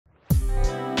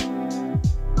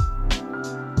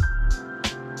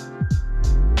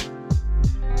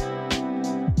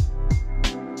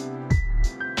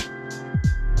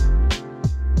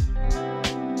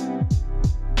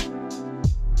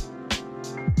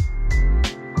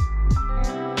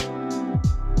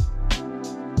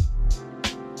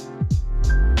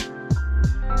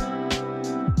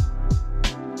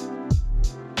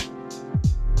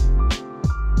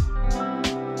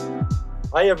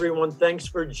Hi, everyone. Thanks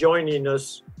for joining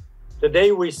us.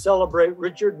 Today, we celebrate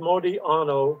Richard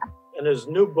Modiano and his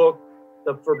new book,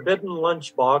 The Forbidden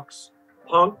Lunchbox,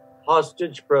 Punk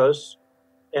Hostage Press,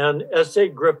 and S.A.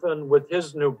 Griffin with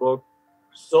his new book,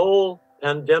 Soul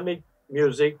Pandemic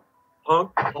Music, Punk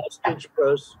Hostage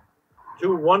Press,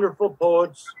 two wonderful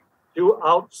poets, two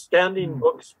outstanding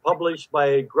books published by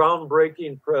a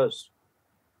groundbreaking press.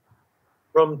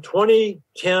 From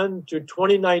 2010 to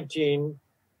 2019,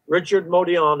 Richard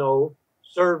Modiano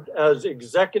served as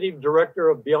executive director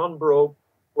of Beyond Baroque,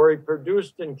 where he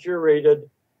produced and curated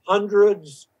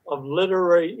hundreds of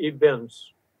literary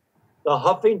events. The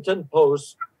Huffington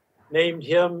Post named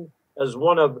him as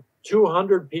one of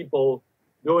 200 people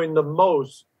doing the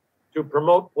most to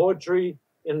promote poetry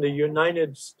in the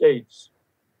United States.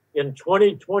 In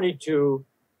 2022,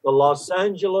 the Los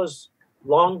Angeles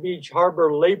Long Beach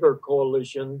Harbor Labor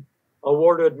Coalition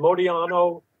awarded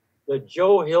Modiano the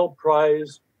Joe Hill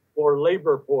Prize for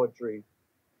Labor Poetry.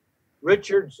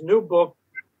 Richard's new book,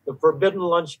 The Forbidden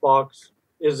Lunchbox,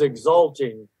 is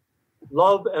exalting.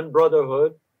 Love and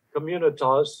brotherhood,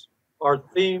 communitas, are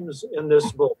themes in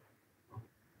this book.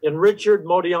 In Richard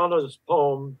Modiano's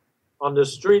poem, On the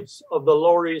Streets of the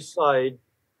Lower East Side,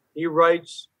 he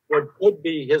writes what could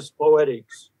be his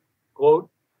poetics, quote,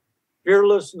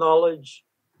 fearless knowledge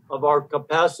of our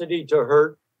capacity to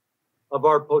hurt, of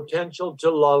our potential to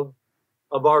love,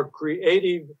 of our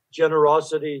creative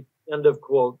generosity, end of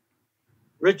quote.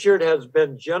 Richard has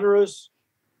been generous,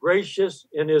 gracious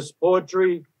in his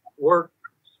poetry, work,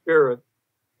 spirit.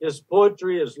 His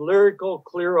poetry is lyrical,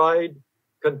 clear-eyed,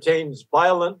 contains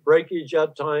violent breakage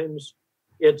at times.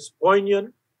 It's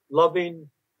poignant, loving,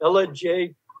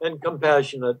 elegiac, and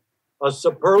compassionate. A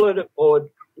superlative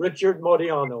poet, Richard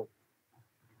Modiano.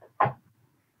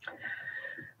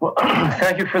 Well,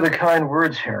 thank you for the kind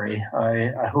words, Harry.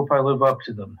 I hope I live up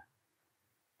to them.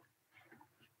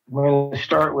 I'm going to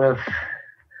start with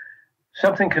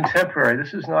something contemporary.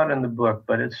 This is not in the book,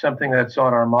 but it's something that's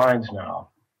on our minds now.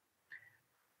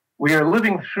 We are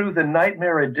living through the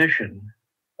nightmare edition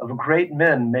of Great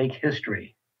Men Make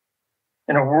History.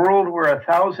 In a world where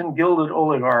 1,000 gilded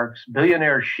oligarchs,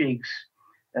 billionaire sheiks,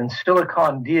 and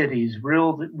silicon deities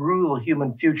rule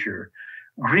human future,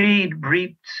 greed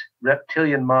breeds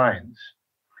reptilian minds.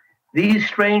 These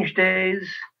strange days,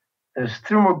 as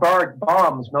thermobaric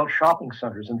bombs melt shopping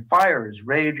centers and fires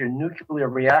rage in nuclear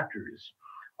reactors,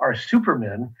 our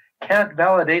supermen can't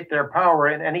validate their power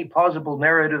in any plausible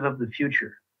narrative of the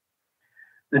future.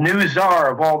 The new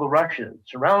czar of all the Russians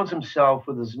surrounds himself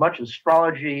with as much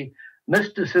astrology,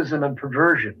 mysticism, and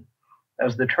perversion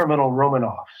as the terminal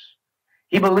Romanovs.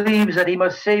 He believes that he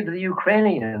must save the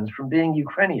Ukrainians from being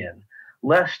Ukrainian,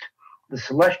 lest the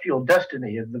celestial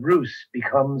destiny of the Rus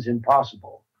becomes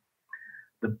impossible.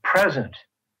 The present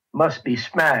must be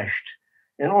smashed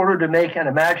in order to make an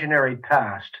imaginary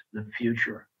past the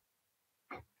future.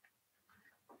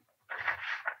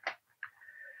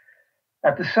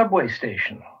 At the subway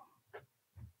station,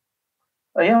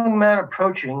 a young man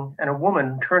approaching and a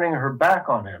woman turning her back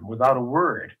on him without a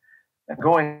word and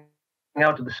going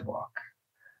out to the sidewalk.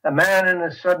 A man in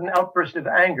a sudden outburst of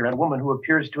anger and a woman who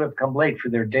appears to have come late for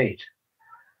their date.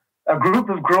 A group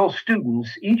of girl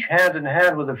students, each hand in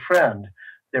hand with a friend,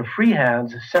 their free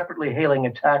hands separately hailing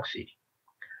a taxi.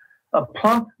 A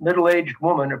plump, middle-aged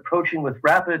woman approaching with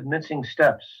rapid, mincing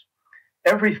steps,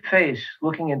 every face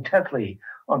looking intently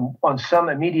on some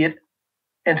immediate,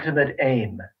 intimate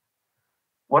aim.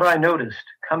 What I noticed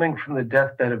coming from the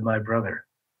deathbed of my brother.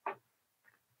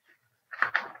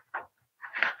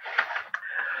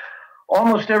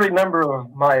 Almost every member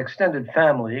of my extended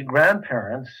family,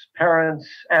 grandparents, parents,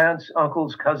 aunts,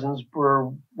 uncles, cousins,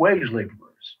 were wage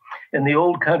laborers in the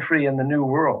old country and the new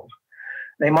world.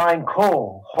 They mined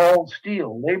coal, hauled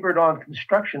steel, labored on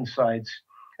construction sites,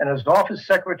 and as office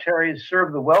secretaries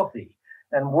served the wealthy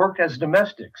and worked as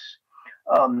domestics.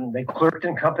 They clerked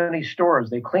in company stores.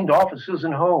 They cleaned offices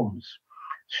and homes,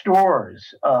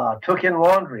 stores, took in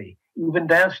laundry, even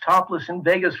danced topless in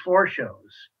Vegas floor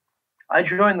shows. I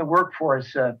joined the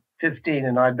workforce at 15,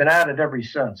 and I've been at it ever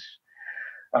since.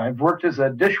 I've worked as a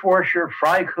dishwasher,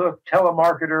 fry cook,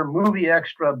 telemarketer, movie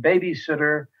extra,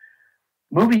 babysitter,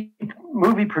 movie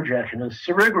projectionist,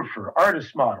 serigrapher,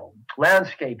 artist model,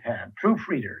 landscape hand,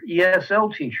 proofreader,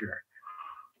 ESL teacher,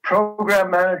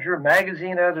 program manager,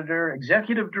 magazine editor,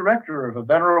 executive director of a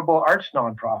venerable arts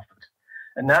nonprofit.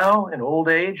 And now, in old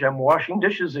age, I'm washing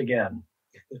dishes again.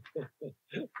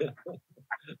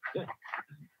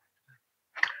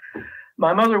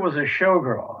 My mother was a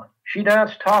showgirl. She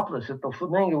danced topless at the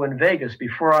Flamingo in Vegas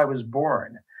before I was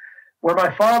born, where my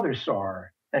father saw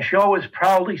her, and she always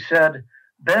proudly said,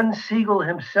 Ben Siegel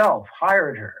himself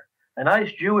hired her, a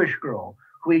nice Jewish girl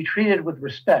who he treated with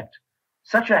respect.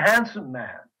 Such a handsome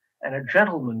man, and a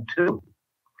gentleman too.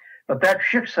 But that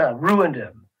shiksa ruined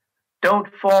him.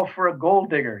 Don't fall for a gold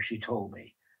digger, she told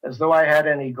me, as though I had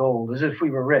any gold, as if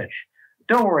we were rich.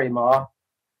 Don't worry, Ma,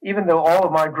 even though all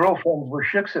of my girlfriends were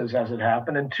shiksas as it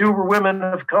happened, and 2 were women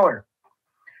of color.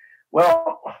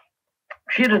 Well,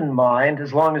 she didn't mind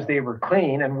as long as they were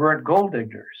clean and weren't gold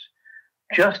diggers.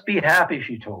 Just be happy,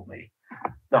 she told me.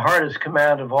 The heart is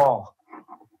command of all.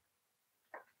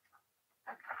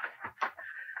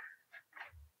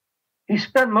 He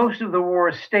spent most of the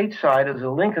war stateside as a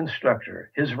link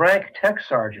instructor, his rank tech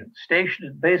sergeant, stationed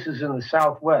at bases in the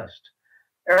Southwest,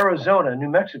 Arizona, New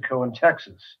Mexico, and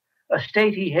Texas, a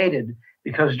state he hated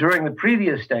because during the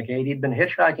previous decade he'd been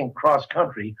hitchhiking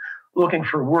cross-country looking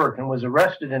for work and was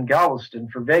arrested in Galveston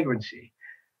for vagrancy,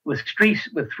 with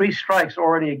 3 strikes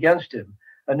already against him,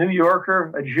 a New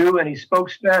Yorker, a Jew, and he spoke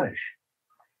Spanish.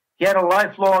 He had a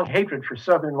lifelong hatred for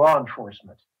Southern law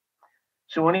enforcement.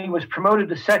 So when he was promoted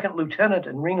to 2nd lieutenant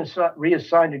and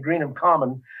reassigned to Greenham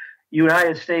Common,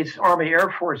 United States Army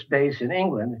Air Force Base in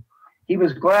England, he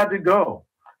was glad to go.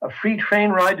 A free train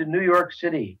ride to New York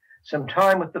City, some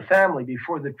time with the family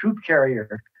before the troop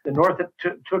carrier, the Northup,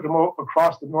 took him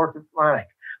across the North Atlantic,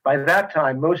 by that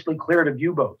time mostly cleared of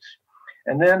U-boats.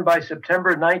 And then by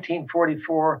September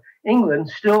 1944, England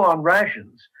still on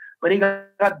rations, but he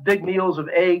got big meals of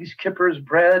eggs, kippers,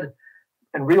 bread,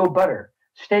 and real butter,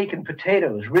 steak and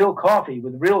potatoes, real coffee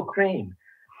with real cream.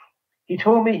 He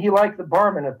told me he liked the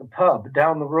barman at the pub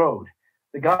down the road.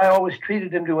 The guy always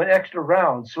treated him to an extra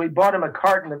round, so he bought him a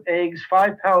carton of eggs,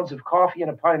 5 pounds of coffee,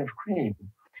 and a pint of cream.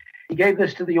 He gave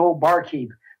this to the old barkeep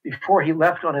before he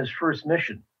left on his first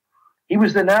mission. He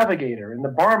was the navigator, and the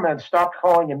barman stopped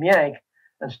calling him Yank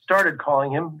and started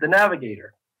calling him the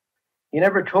navigator. He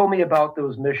never told me about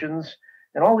those missions,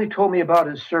 and all he told me about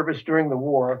his service during the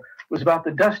war was about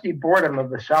the dusty boredom of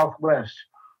the Southwest,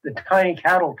 the tiny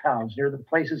cattle towns near the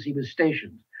places he was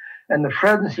stationed, and the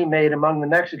friends he made among the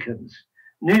Mexicans.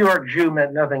 New York Jew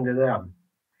meant nothing to them.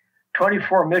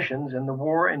 24 missions, and the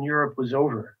war in Europe was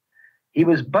over. He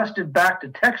was busted back to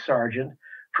tech sergeant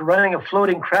for running a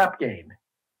floating crap game.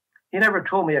 He never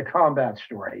told me a combat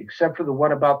story, except for the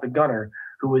one about the gunner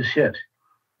who was hit.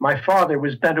 My father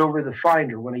was bent over the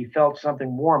finder when he felt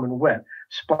something warm and wet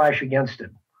splash against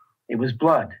him. It was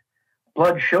blood.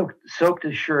 Blood soaked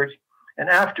his shirt, and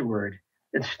afterward,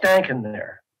 it stank in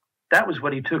there. That was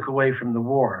what he took away from the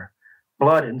war.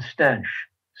 Blood and stench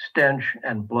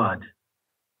and blood.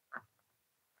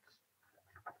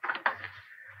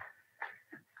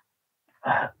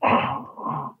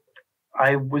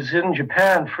 I was in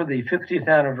Japan for the 50th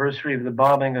anniversary of the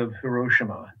bombing of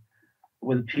Hiroshima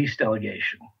with a peace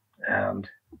delegation, and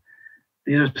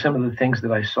these are some of the things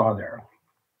that I saw there.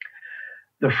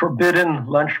 The forbidden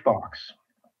lunchbox.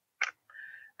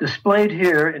 Displayed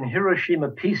here in Hiroshima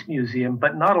Peace Museum,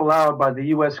 but not allowed by the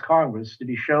U.S. Congress to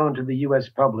be shown to the U.S.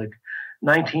 public,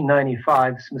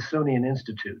 1995 Smithsonian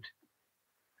Institute.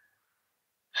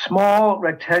 Small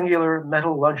rectangular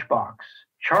metal lunchbox,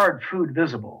 charred food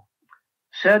visible,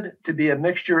 said to be a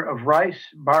mixture of rice,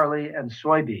 barley, and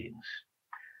soybeans.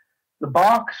 The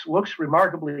box looks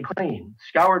remarkably clean,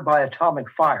 scoured by atomic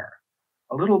fire,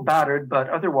 a little battered, but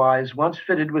otherwise, once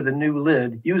fitted with a new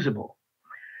lid, usable.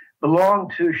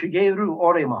 Belonged to Shigeru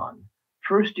Oreman,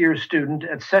 first-year student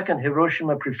at 2nd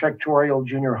Hiroshima Prefectural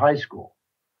Junior High School.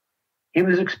 He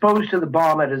was exposed to the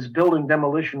bomb at his building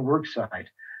demolition worksite,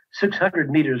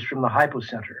 600 meters from the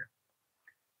hypocenter.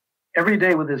 Every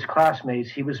day with his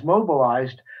classmates, he was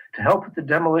mobilized to help with the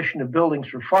demolition of buildings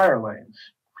for fire lanes.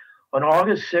 On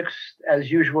August 6th, as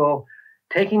usual,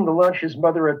 taking the lunch his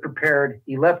mother had prepared,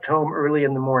 he left home early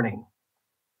in the morning.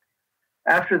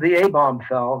 After the A-bomb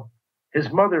fell, his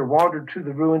mother wandered through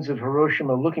the ruins of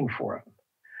Hiroshima looking for him.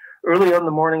 Early on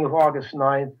the morning of August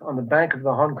 9th, on the bank of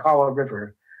the Honkawa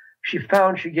River, she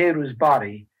found Shigeru's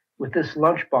body with this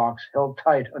lunchbox held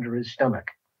tight under his stomach.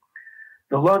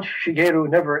 The lunch Shigeru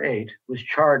never ate was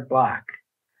charred black.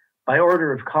 By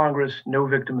order of Congress, no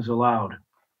victims allowed.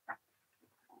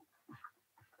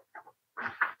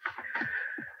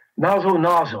 Nazo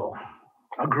Nazo,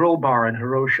 a girl bar in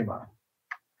Hiroshima.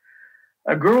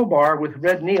 A girl bar with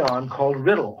red neon called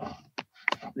Riddle.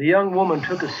 The young woman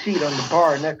took a seat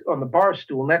on the bar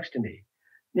stool next to me.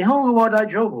 Nihongo wa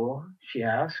daijoubu? She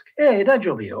asked. Hey,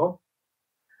 daijoubu yo.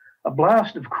 A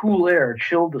blast of cool air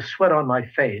chilled the sweat on my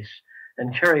face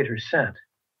and carried her scent.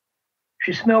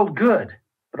 She smelled good,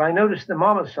 but I noticed the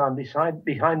mama-san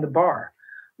behind the bar.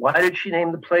 Why did she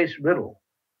name the place Riddle?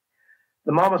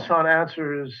 The mama-san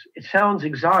answers, it sounds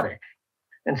exotic.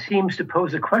 and seems to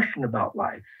pose a question about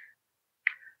life.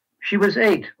 She was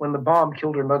 8 when the bomb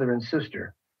killed her mother and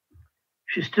sister.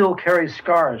 She still carries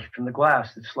scars from the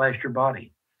glass that slashed her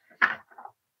body.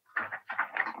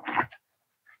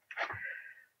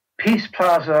 Peace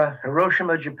Plaza,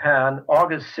 Hiroshima, Japan,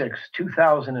 August 6,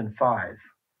 2005.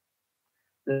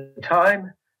 The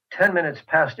time, 10 minutes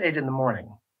past 8 in the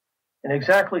morning. In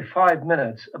exactly 5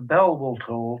 minutes, a bell will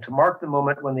toll to mark the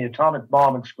moment when the atomic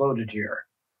bomb exploded here.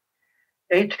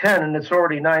 8:10 and it's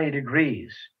already 90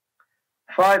 degrees.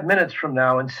 5 minutes from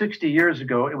now, and 60 years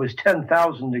ago, it was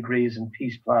 10,000 degrees in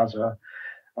Peace Plaza,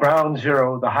 Ground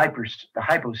Zero, the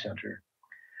hypocenter.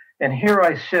 And here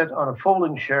I sit on a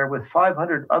folding chair with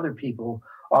 500 other people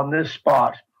on this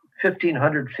spot,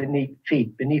 1,500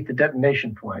 feet beneath the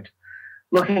detonation point,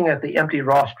 looking at the empty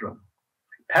rostrum.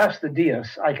 Past the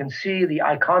dais, I can see the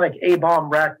iconic A-bomb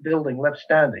rack building left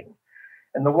standing,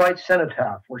 and the white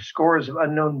cenotaph where scores of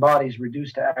unknown bodies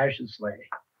reduced to ashes lay.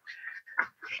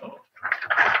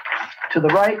 To the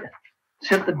right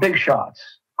sit the big shots,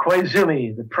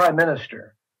 Koizumi, the prime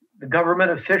minister, the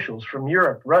government officials from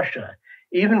Europe, Russia,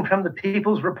 even from the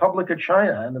People's Republic of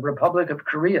China and the Republic of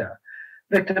Korea,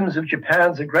 victims of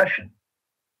Japan's aggression.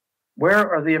 Where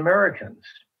are the Americans,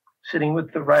 sitting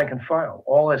with the rank and file,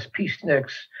 all as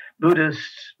peaceniks,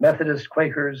 Buddhists, Methodists,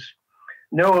 Quakers?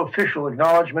 No official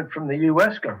acknowledgement from the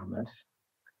US government,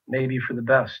 maybe for the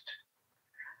best.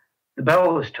 The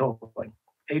bell is tolling,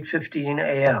 8:15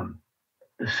 a.m.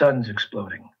 The sun's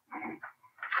exploding.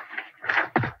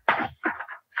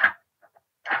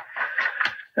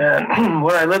 And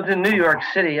when I lived in New York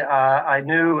City, I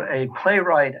knew a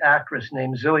playwright actress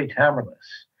named Zoe Tamerlis.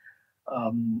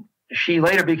 She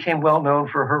later became well known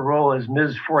for her role as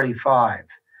Ms. 45.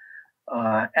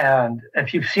 And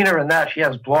if you've seen her in that, she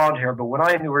has blonde hair, but when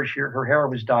I knew her, her hair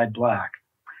was dyed black.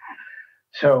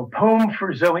 So, poem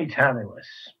for Zoe Tamerlis.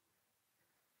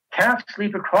 Cats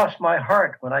leap across my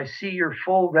heart when I see your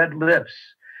full red lips,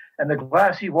 and the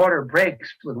glassy water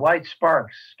breaks with white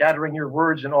sparks, scattering your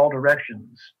words in all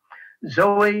directions.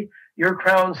 Zoe, your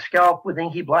crowned scalp with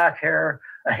inky black hair,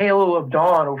 a halo of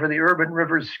dawn over the urban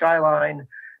river's skyline.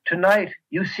 Tonight,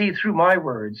 you see through my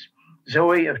words,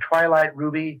 Zoe of twilight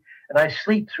ruby, and I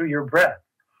sleep through your breath.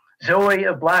 Zoe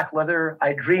of black leather,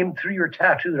 I dream through your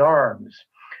tattooed arms.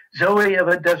 Zoe of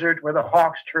a desert where the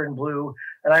hawks turn blue,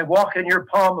 and I walk in your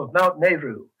palm of Mount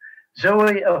Meru.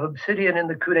 Zoe of obsidian in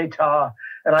the coup d'etat,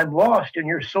 and I'm lost in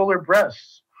your solar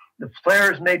breasts, the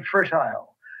flares made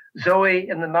fertile. Zoe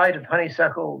in the night of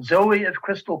honeysuckle, Zoe of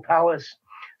crystal palace,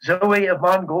 Zoe of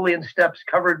Mongolian steppes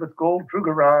covered with gold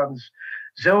krugerrands,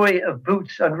 Zoe of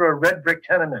boots under a red brick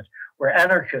tenement where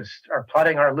anarchists are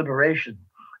plotting our liberation,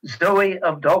 Zoe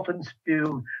of dolphin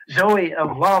spume, Zoe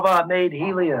of lava made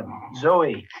helium,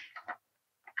 Zoe.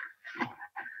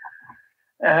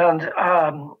 And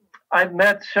I've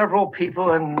met several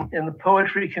people in the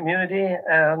poetry community,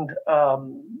 and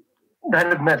that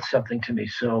have meant something to me.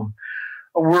 So,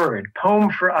 a word, poem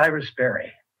for Iris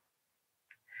Berry.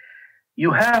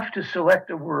 You have to select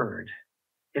a word.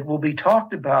 It will be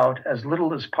talked about as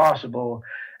little as possible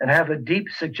and have a deep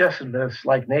suggestiveness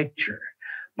like nature,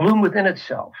 bloom within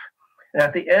itself. And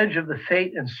at the edge of the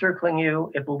fate encircling you,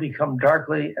 it will become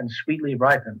darkly and sweetly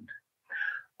ripened.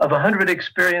 Of 100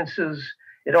 experiences,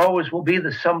 it always will be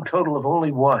the sum total of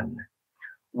only one.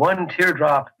 One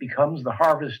teardrop becomes the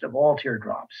harvest of all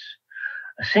teardrops.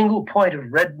 A single point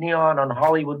of red neon on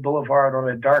Hollywood Boulevard on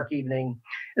a dark evening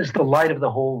is the light of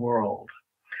the whole world.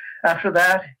 After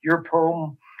that, your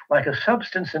poem, like a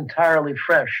substance entirely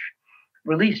fresh,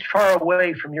 released far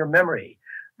away from your memory,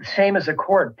 the same as a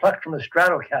chord plucked from a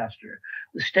Stratocaster,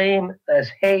 the same as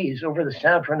haze over the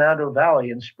San Fernando Valley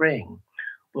in spring,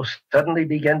 will suddenly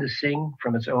begin to sing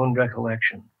from its own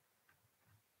recollection.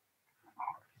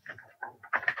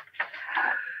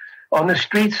 On the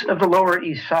streets of the Lower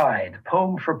East Side,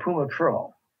 poem for Puma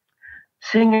Pearl.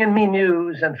 Sing in me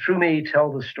muse and through me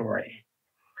tell the story.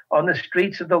 On the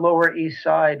streets of the Lower East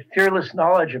Side, fearless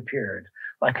knowledge appeared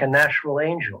like a natural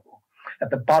angel at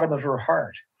the bottom of her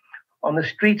heart. On the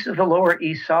streets of the Lower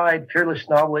East Side, fearless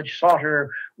knowledge sought her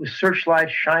with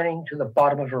searchlights shining to the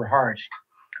bottom of her heart.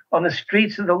 On the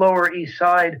streets of the Lower East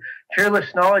Side,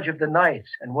 fearless knowledge of the night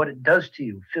and what it does to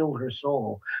you filled her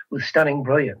soul with stunning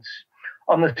brilliance.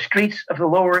 On the streets of the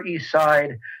Lower East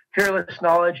Side, fearless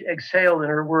knowledge exhaled in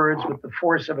her words with the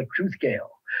force of a truth gale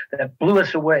that blew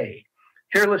us away.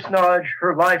 Fearless knowledge,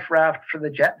 her life raft for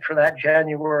that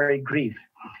January grief.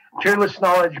 Fearless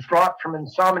knowledge brought from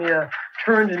insomnia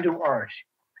turned into art.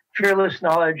 Fearless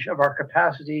knowledge of our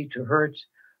capacity to hurt,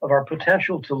 of our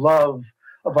potential to love,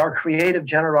 of our creative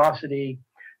generosity.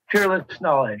 Fearless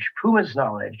knowledge, Puma's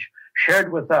knowledge,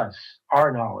 shared with us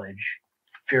our knowledge,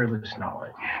 fearless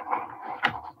knowledge.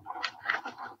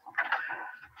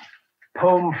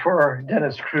 Poem for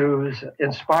Dennis Cruz,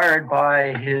 inspired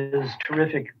by his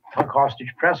terrific punk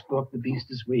hostage press book, The Beast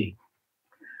Is We.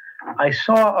 I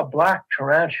saw a black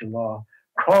tarantula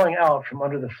crawling out from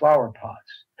under the flower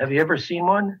pots. Have you ever seen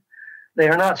one? They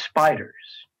are not spiders.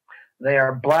 They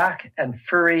are black and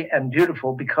furry and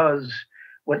beautiful because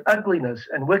when ugliness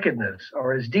and wickedness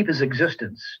are as deep as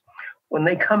existence, when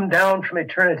they come down from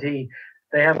eternity,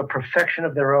 they have a perfection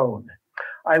of their own.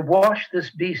 I watched this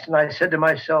beast and I said to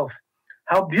myself,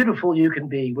 how beautiful you can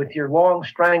be with your long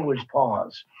strangler's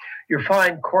paws, your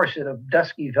fine corset of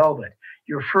dusky velvet,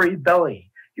 your furry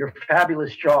belly, your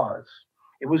fabulous jaws.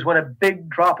 It was when a big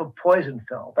drop of poison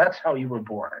fell. That's how you were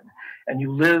born. And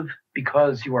you live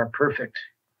because you are perfect.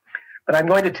 But I'm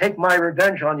going to take my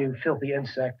revenge on you, filthy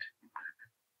insect.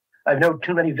 I've known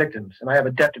too many victims, and I have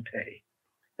a debt to pay.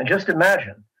 And just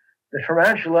imagine, the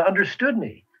tarantula understood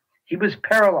me. He was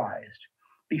paralyzed,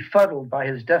 befuddled by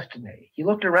his destiny. He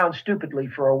looked around stupidly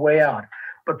for a way out,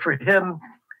 but for him,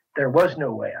 there was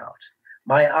no way out.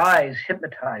 My eyes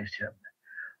hypnotized him.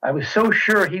 I was so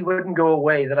sure he wouldn't go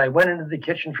away that I went into the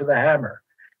kitchen for the hammer.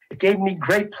 It gave me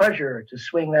great pleasure to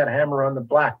swing that hammer on the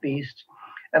black beast,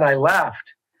 and I laughed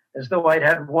as though I'd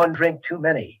had one drink too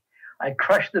many. I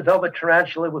crushed the velvet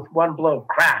tarantula with one blow,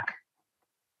 crack.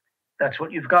 That's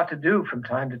what you've got to do from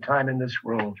time to time in this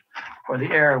world, or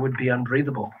the air would be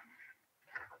unbreathable.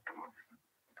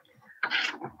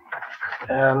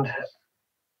 And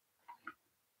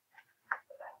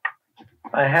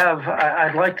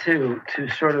I'd like to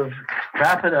sort of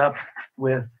wrap it up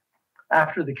with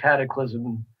After the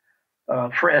Cataclysm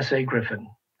for S.A. Griffin.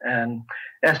 And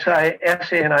S.A.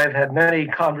 and I have had many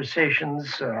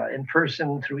conversations in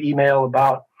person, through email,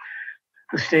 about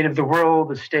the state of the world,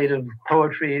 the state of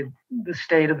poetry, the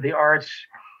state of the arts,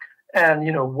 and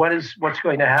what's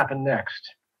going to happen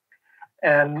next.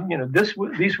 And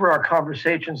these were our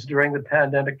conversations during the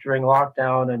pandemic, during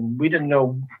lockdown, and we didn't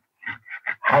know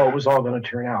how it was all going to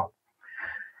turn out.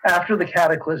 After the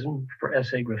Cataclysm for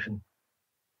S.A. Griffin.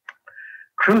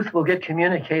 Truth will get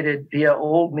communicated via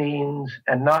old means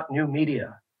and not new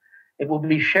media. It will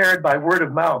be shared by word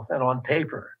of mouth and on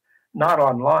paper, not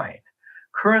online.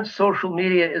 Current social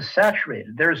media is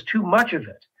saturated. There is too much of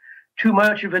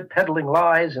it peddling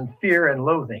lies and fear and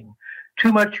loathing,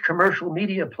 too much commercial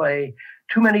media play,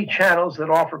 too many channels that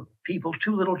offer people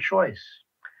too little choice.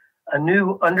 A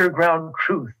new underground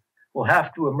truth will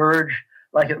have to emerge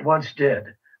like it once did,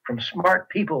 from smart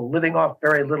people living off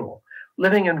very little,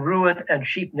 living in ruin and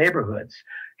cheap neighborhoods,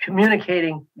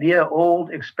 communicating via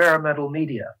old experimental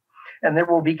media. And there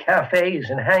will be cafes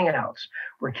and hangouts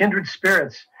where kindred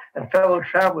spirits and fellow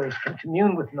travelers can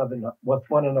commune with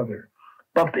one another,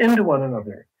 bump into one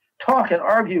another, talk and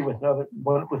argue with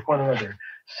one another,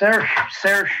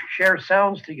 share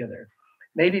sounds together,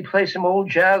 maybe play some old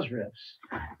jazz riffs.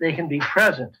 They can be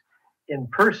present in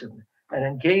person and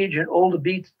engage in old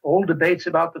debates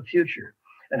about the future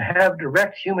and have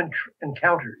direct human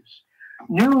encounters.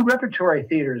 New repertory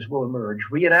theaters will emerge,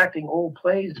 reenacting old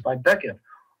plays by Beckett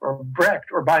or Brecht,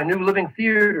 or by new living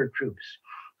theater troupes,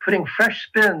 putting fresh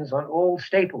spins on old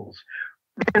staples,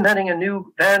 reinventing a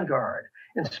new vanguard,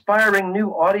 inspiring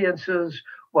new audiences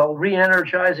while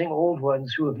re-energizing old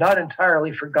ones who have not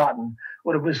entirely forgotten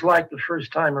what it was like the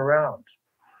first time around.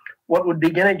 What would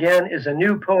begin again is a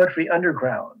new poetry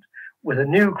underground, with a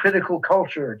new critical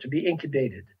culture to be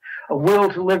incubated, a will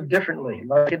to live differently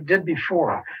like it did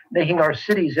before, making our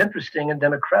cities interesting and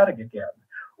democratic again.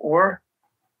 Or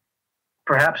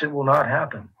perhaps it will not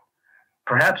happen.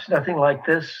 Perhaps nothing like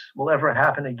this will ever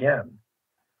happen again.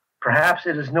 Perhaps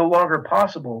it is no longer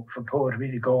possible for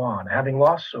poetry to go on, having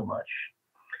lost so much.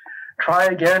 Try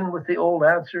again with the old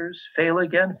answers, fail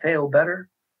again, fail better.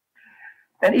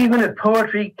 And even if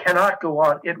poetry cannot go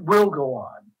on, it will go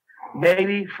on,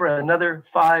 maybe for another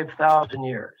 5,000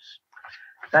 years.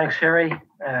 Thanks, Harry,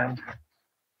 and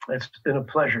it's been a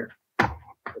pleasure.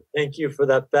 Thank you for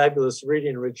that fabulous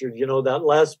reading, Richard. That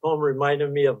last poem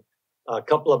reminded me of a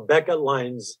couple of Beckett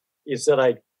lines. You said,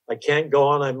 I can't go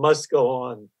on, I must go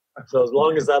on. So as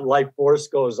long as that life force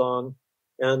goes on.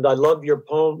 And I love your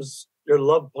poems, your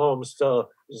love poems to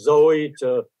Zoe,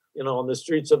 to, On the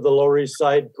Streets of the Lower East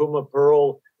Side, Puma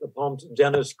Pearl, the poem to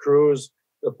Dennis Cruz,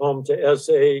 the poem to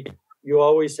S.A. You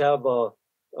always have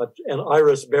an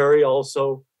Iris Berry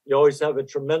also. You always have a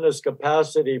tremendous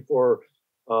capacity for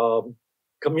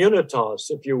communitas,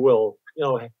 if you will,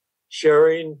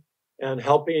 sharing and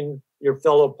helping your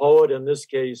fellow poet, in this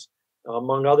case,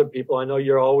 among other people. I know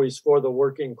you're always for the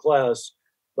working class,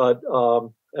 but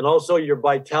and also your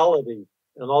vitality.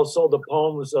 And also the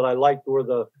poems that I liked were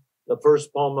the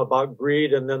first poem about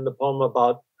greed, and then the poem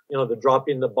about, the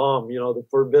dropping the bomb, the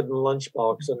forbidden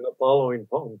lunchbox, and the following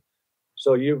poem.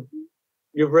 So you've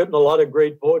written a lot of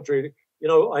great poetry.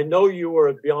 I know you were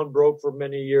at Beyond Broke for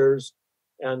many years,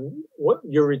 and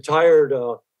you retired,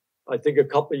 I think, a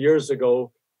couple of years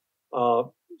ago.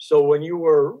 So when you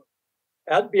were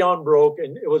at Beyond Broke,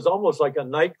 and it was almost like a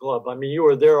nightclub. I mean, you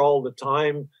were there all the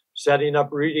time, setting up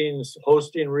readings,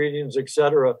 hosting readings,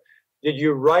 etc. Did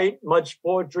you write much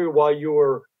poetry while you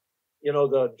were,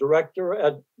 the director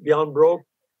at Beyond Broke,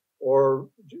 or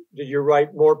did you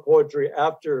write more poetry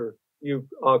after you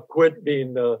quit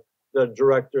being the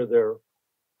director there?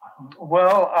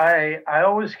 Well, I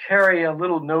always carry a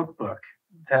little notebook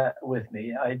with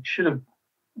me. I should have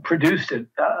produced it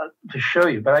to show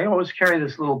you, but I always carry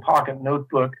this little pocket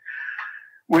notebook,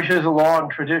 which is a long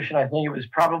tradition. I think it was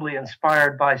probably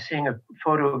inspired by seeing a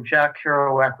photo of Jack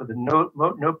Kerouac with a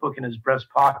notebook in his breast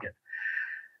pocket.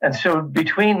 And so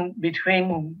between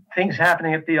things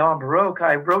happening at Beyond Baroque,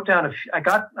 I wrote down I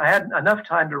had enough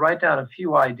time to write down a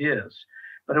few ideas,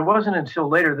 but it wasn't until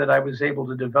later that I was able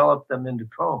to develop them into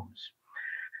poems.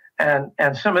 And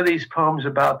some of these poems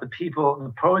about the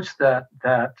poets that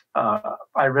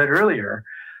I read earlier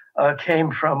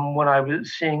came from when I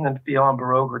was seeing them Beyond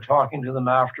Baroque or talking to them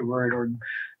afterward or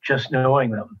just knowing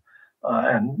them.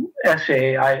 And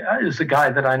S.A. is the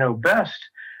guy that I know best.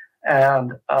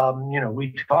 And,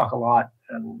 we talk a lot.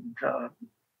 And,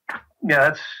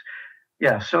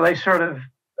 so they sort of,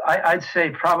 I'd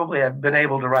say probably I've been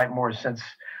able to write more since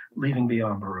leaving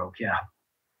Beyond Baroque, yeah.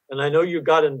 And I know you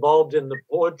got involved in the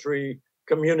poetry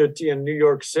community in New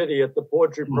York City at the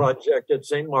Poetry Project at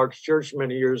St. Mark's Church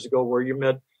many years ago, where you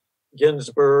met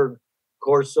Ginsberg,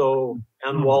 Corso,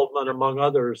 and Waldman, among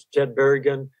others, Ted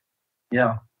Berrigan.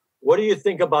 Yeah. What do you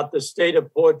think about the state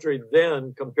of poetry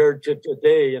then compared to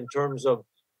today in terms of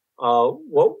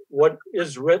what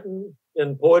is written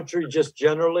in poetry just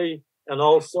generally? And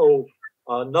also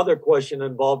another question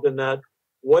involved in that,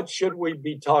 what should we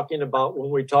be talking about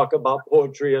when we talk about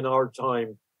poetry in our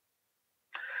time?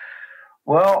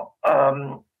 Well,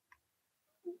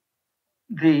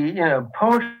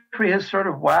 poetry has sort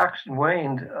of waxed and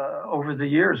waned over the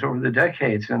years, over the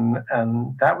decades, and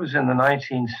that was in the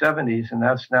 1970s, and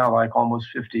that's now like almost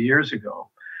 50 years ago.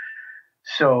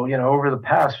 So, over the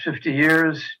past 50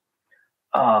 years,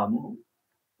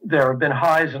 there have been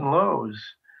highs and lows.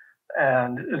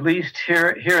 And at least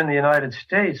here in the United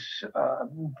States,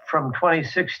 from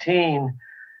 2016,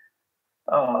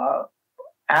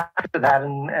 after that,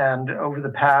 and over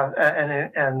the past,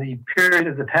 and the period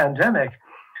of the pandemic,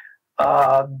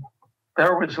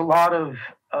 there was a lot of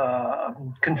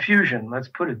confusion. Let's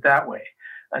put it that way,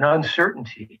 and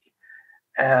uncertainty,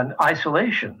 and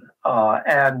isolation,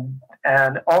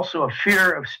 and also a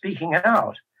fear of speaking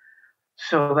out,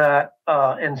 so that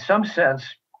in some sense.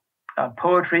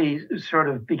 Poetry sort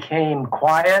of became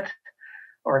quiet,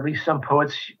 or at least some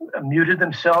poets muted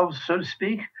themselves, so to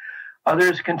speak.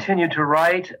 Others continued to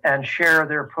write and share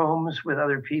their poems with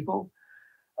other people,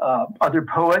 other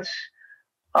poets.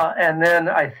 And then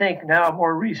I think now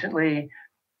more recently,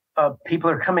 people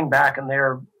are coming back and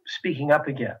they're speaking up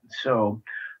again. So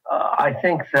I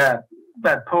think that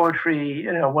poetry,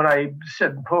 when I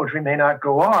said poetry may not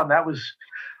go on, that was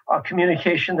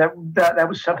communication that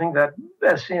was something that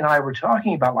S.A. and I were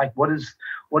talking about, like what is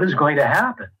going to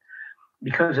happen,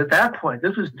 because at that point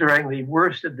this was during the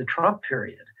worst of the Trump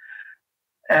period,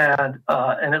 and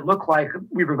it looked like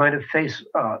we were going to face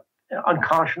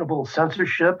unconscionable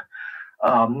censorship.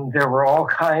 There were all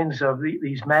kinds of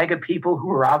these MAGA people who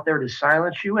were out there to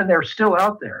silence you, and they're still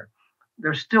out there.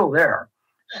 They're still there.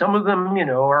 Some of them,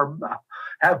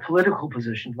 have political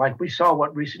positions, like we saw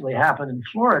what recently happened in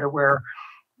Florida, where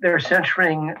they're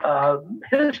censoring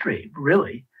history,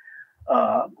 really.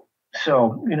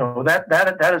 So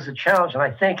that is a challenge, and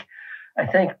I think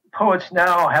poets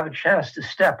now have a chance to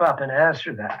step up and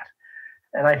answer that.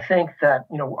 And I think that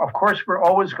of course, we're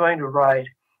always going to write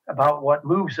about what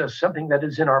moves us, something that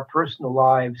is in our personal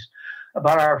lives,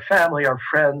 about our family, our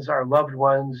friends, our loved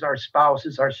ones, our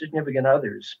spouses, our significant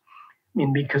others. I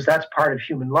mean, because that's part of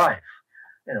human life,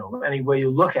 any way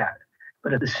you look at it.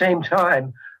 But at the same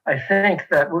time, I think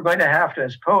that we're going to have to,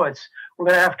 as poets, we're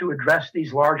going to have to address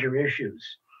these larger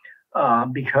issues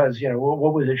because,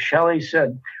 what was it? Shelley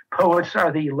said, poets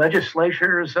are the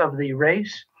legislators of the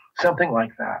race, something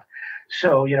like that.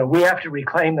 So, we have to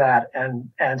reclaim that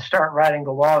and start writing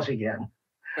the laws again.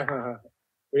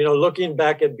 Looking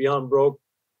back at Beyond Broke,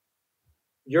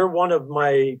 you're one of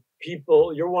my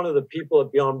people. You're one of the people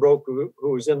at Beyond Broke who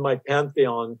was in my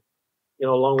pantheon,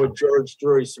 along with George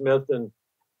Drury Smith and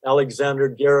Alexander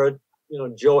Garrett,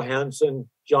 Joe Hansen,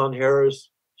 John Harris,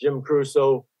 Jim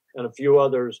Crusoe, and a few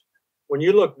others. When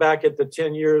you look back at the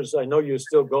 10 years, I know you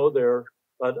still go there,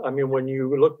 but I mean, when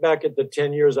you look back at the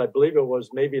 10 years, I believe it was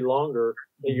maybe longer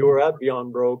that you were at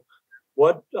Beyond Broke,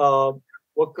 what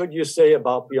could you say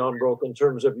about Beyond Broke in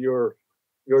terms of your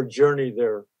journey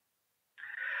there?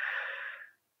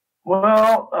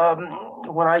 Well,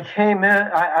 when I came in,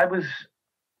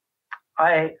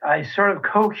 I sort of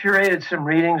co-curated some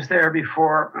readings there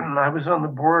before. I was on the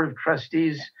board of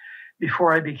trustees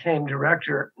before I became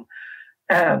director.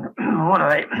 And when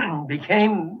I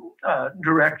became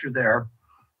director there,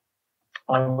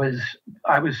 I was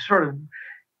sort of,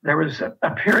 there was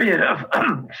a period of,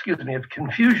 of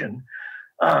confusion,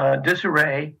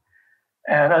 disarray,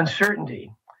 and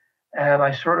uncertainty. And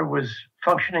I sort of was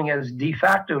functioning as de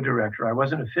facto director. I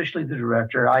wasn't officially the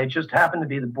director. I just happened to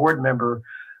be the board member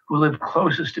who lived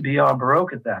closest to Beyond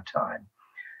Baroque at that time.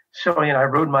 So, I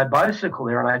rode my bicycle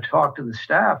there and I talked to the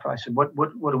staff. I said, what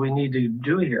do we need to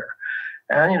do here?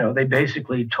 And, they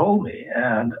basically told me.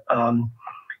 And,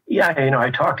 I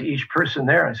talked to each person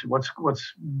there. I said, what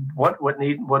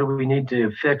do we need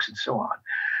to fix, and so on.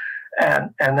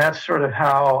 And that's sort of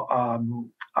how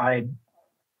I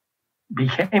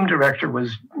became director,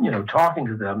 was, talking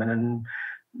to them. And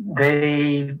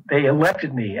then they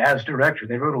elected me as director.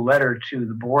 They wrote a letter to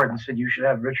the board and said, you should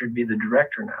have Richard be the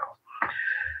director now.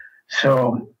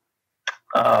 So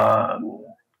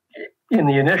in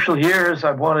the initial years,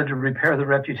 I wanted to repair the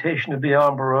reputation of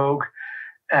Beyond Baroque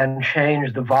and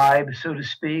change the vibe, so to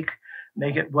speak,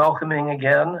 make it welcoming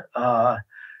again,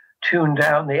 tune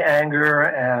down the anger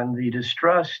and the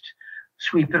distrust,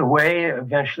 sweep it away.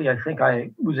 Eventually, I think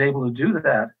I was able to do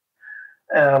that,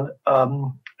 and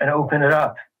open it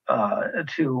up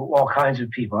to all kinds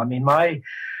of people. I mean, my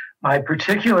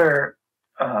particular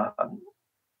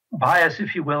bias,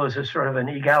 if you will, is a sort of an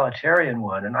egalitarian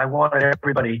one, and I wanted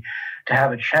everybody to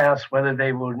have a chance, whether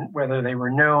they were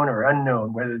known or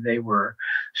unknown, whether they were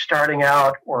starting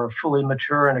out or fully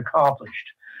mature and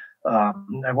accomplished.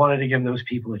 I wanted to give those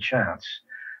people a chance,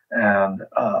 and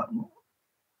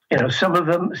some of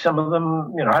them,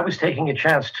 I was taking a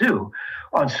chance too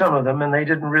on some of them, and they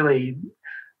didn't really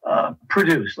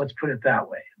produce. Let's put it that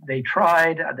way. They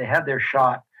tried, they had their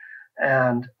shot,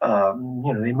 and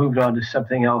they moved on to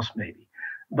something else maybe.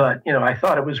 But I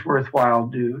thought it was worthwhile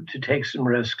to take some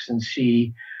risks and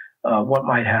see what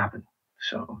might happen.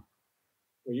 So,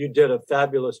 you did a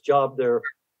fabulous job there,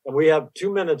 and we have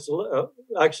 2 minutes,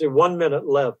 actually 1 minute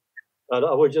left.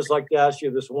 I would just like to ask you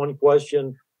this one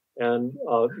question, and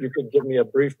you could give me a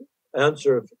brief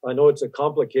answer. I know it's a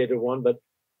complicated one, but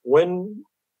when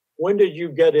did you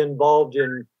get involved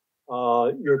in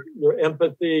your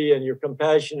empathy and your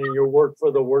compassion and your work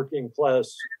for the working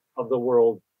class of the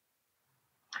world?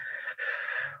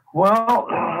 Well,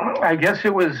 I guess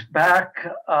it was back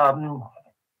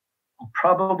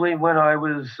probably when I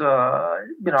was,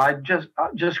 I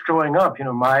just growing up.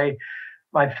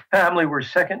 My family were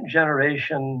second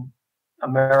generation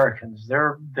Americans.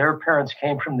 Their parents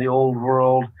came from the old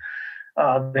world.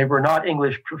 They were not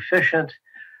English proficient.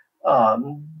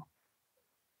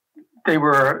 They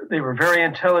were very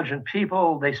intelligent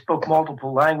people. They spoke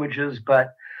multiple languages,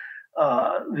 but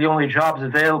the only jobs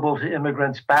available to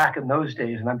immigrants back in those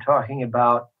days, and I'm talking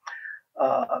about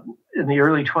in the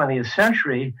early 20th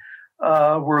century,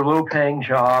 were low-paying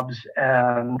jobs,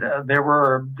 and there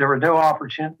was no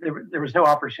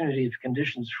opportunity of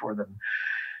conditions for them.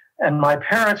 And my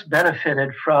parents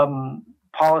benefited from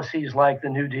policies like the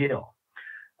New Deal.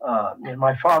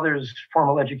 My father's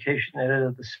formal education ended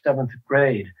at the 7th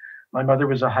grade. My mother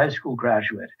was a high school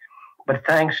graduate. But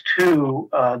thanks to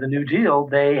the New Deal,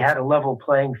 they had a level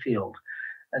playing field,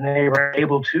 and they were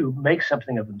able to make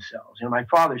something of themselves. My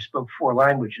father spoke 4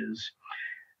 languages.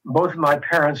 Both of my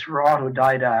parents were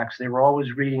autodidacts. They were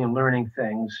always reading and learning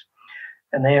things,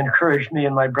 and they encouraged me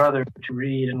and my brother to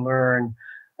read and learn.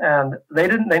 And they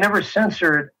never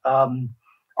censored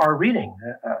our reading.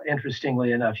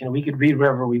 Interestingly enough, we could read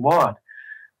wherever we want.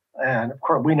 And of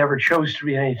course, we never chose to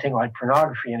read anything like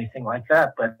pornography, anything like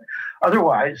that. But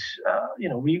otherwise,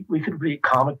 we could read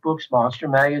comic books, monster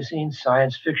magazines,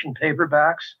 science fiction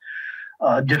paperbacks,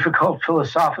 difficult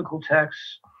philosophical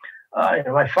texts.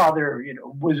 My father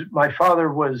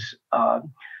was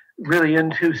really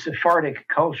into Sephardic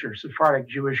culture, Sephardic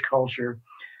Jewish culture.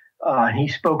 He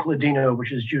spoke Ladino,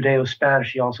 which is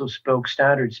Judeo-Spanish. He also spoke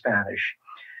Standard Spanish.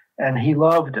 And he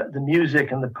loved the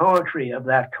music and the poetry of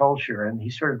that culture, and he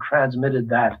sort of transmitted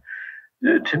that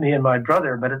to me and my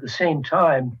brother. But at the same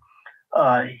time,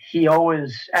 he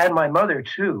always, and my mother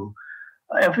too,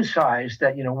 emphasize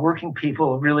that, working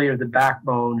people really are the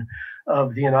backbone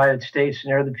of the United States,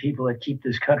 and they're the people that keep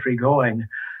this country going.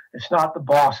 It's not the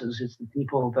bosses, it's the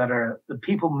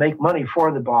people make money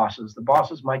for the bosses. The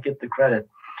bosses might get the credit,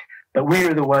 but we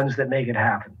are the ones that make it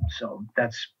happen. So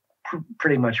that's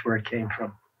pretty much where it came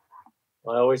from.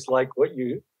 I always like what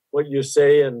you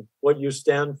say and what you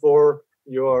stand for.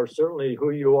 You are certainly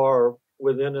who you are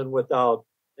within and without,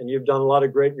 and you've done a lot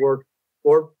of great work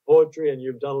for poetry, and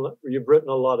you've written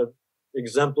a lot of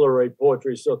exemplary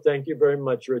poetry. So thank you very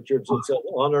much, Richard. It's an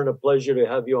honor and a pleasure to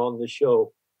have you on the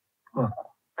show. Well,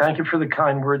 thank you for the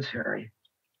kind words, Harry.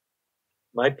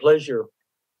 My pleasure.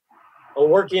 A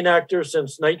working actor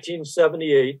since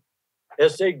 1978,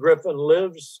 S.A. Griffin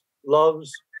lives,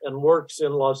 loves, and works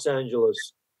in Los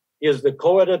Angeles. He is the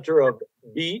co-editor of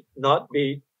Beat, Not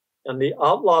Beat, and the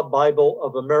Outlaw Bible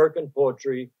of American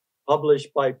Poetry,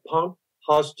 published by Punk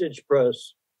Hostage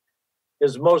Press.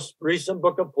 His most recent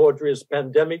book of poetry is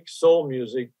Pandemic Soul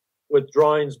Music, with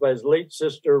drawings by his late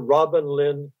sister, Robin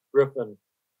Lynn Griffin.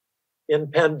 In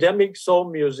Pandemic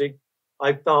Soul Music,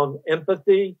 I found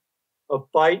empathy, a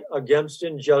fight against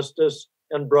injustice,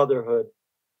 and brotherhood.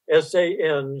 S.A.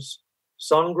 ends,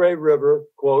 Sangre River,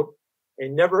 quote, a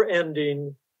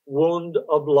never-ending wound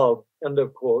of love, end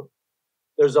of quote.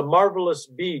 There's a marvelous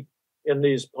beat in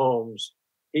these poems.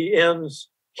 He ends,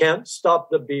 can't stop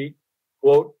the beat,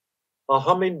 quote, a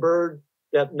hummingbird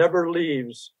that never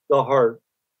leaves the heart.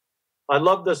 I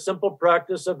love the simple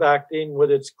practice of acting with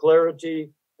its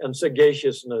clarity and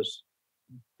sagaciousness.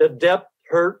 The depth,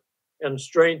 hurt, and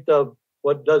strength of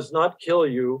what does not kill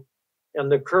you,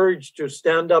 and the courage to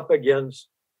stand up against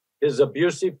his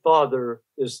abusive father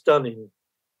is stunning.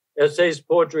 S.A.'s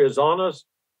poetry is honest,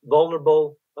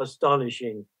 vulnerable,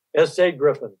 astonishing. S.A.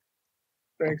 Griffin.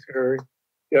 Thanks, Harry.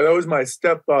 Yeah, that was my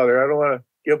stepfather. I don't want to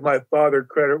give my father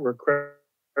credit where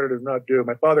credit is not due.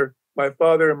 My father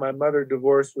and my mother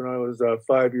divorced when I was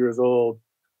 5 years old.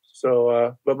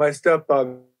 So, but my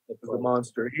stepfather is the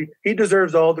monster. He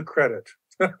deserves all the credit.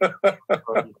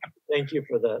 Thank you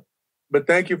for that. But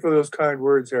thank you for those kind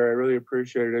words, Harry. I really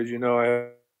appreciate it. As you know, I have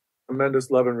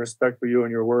tremendous love and respect for you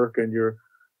and your work. And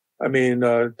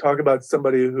talk about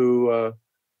somebody who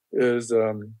is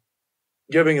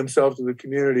giving himself to the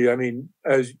community. I mean,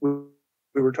 as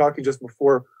we were talking just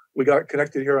before we got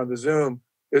connected here on the Zoom,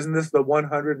 isn't this the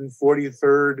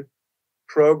 143rd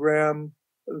program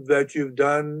that you've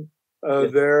done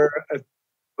there at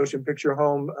Motion Picture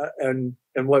Home? And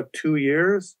what, 2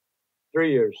 years?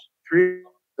 3 years. 3.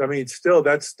 I mean, still,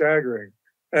 that's staggering.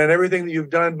 And everything that you've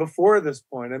done before this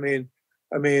point. I mean,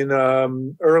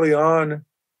 early on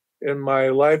in my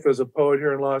life as a poet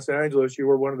here in Los Angeles, you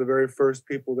were one of the very first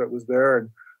people that was there, and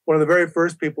one of the very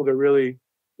first people that really,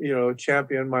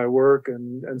 championed my work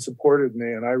and supported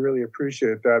me. And I really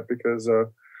appreciate that, because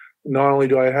not only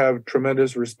do I have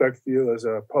tremendous respect for you as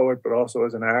a poet, but also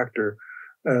as an actor.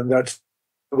 And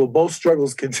both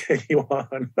struggles continue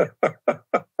on.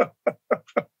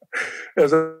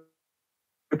 As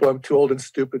I'm too old and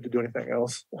stupid to do anything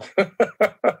else.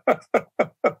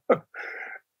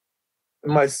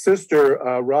 My sister,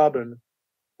 Robin,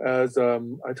 as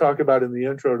I talk about in the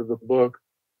intro to the book,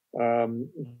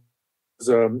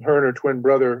 her and her twin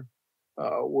brother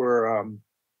were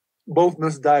both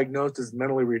misdiagnosed as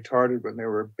mentally retarded when they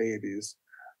were babies.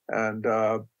 And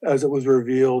as it was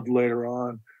revealed later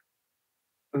on,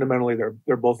 fundamentally,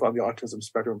 they're both on the autism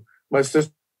spectrum. My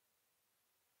sister,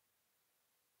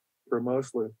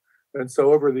 mostly. And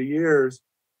so over the years,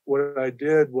 what I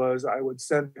did was I would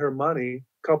send her money,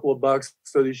 a couple of bucks,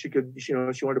 so that she could, she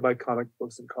wanted to buy comic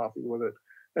books and coffee with it.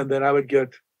 And then I would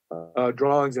get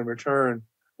drawings in return.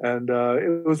 And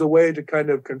it was a way to kind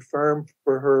of confirm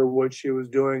for her what she was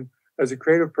doing as a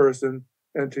creative person,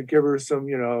 and to give her some,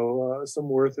 some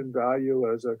worth and value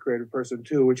as a creative person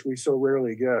too, which we so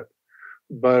rarely get.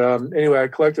 But anyway, I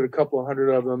collected a couple of hundred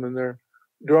of them, and they're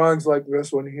drawings like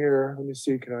this one here. Let me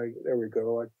see, there we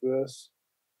go, like this.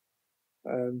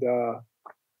 And let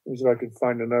me see if I can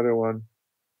find another one.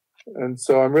 And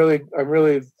so I'm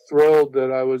really thrilled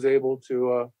that I was able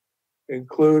to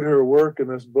include her work in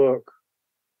this book.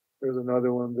 There's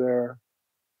another one there.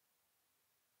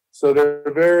 So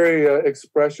they're very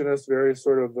expressionist, very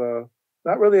sort of,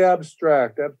 not really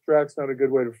abstract. Abstract's not a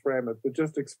good way to frame it, but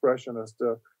just expressionist.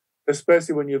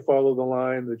 Especially when you follow the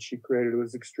line that she created. It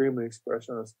was extremely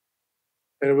expressionist.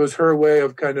 And it was her way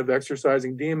of kind of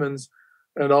exercising demons,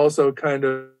 and also kind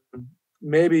of,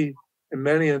 maybe in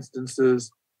many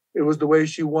instances, it was the way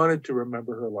she wanted to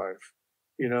remember her life,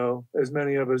 as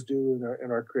many of us do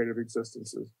in our creative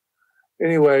existences.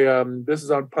 Anyway, this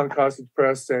is on Punk Hostage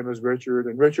Press, same as Richard.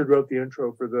 And Richard wrote the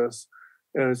intro for this.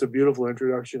 And it's a beautiful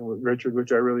introduction with Richard,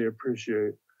 which I really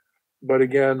appreciate. But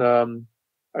again, I'm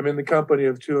in the company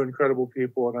of two incredible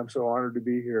people, and I'm so honored to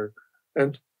be here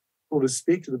and to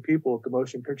speak to the people at the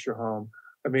Motion Picture Home.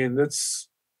 I mean, it's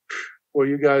where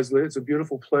you guys live. It's a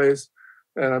beautiful place,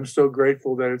 and I'm so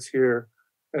grateful that it's here.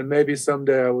 And maybe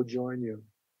someday I will join you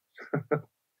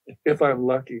if I'm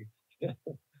lucky.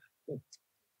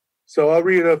 So I'll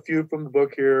read a few from the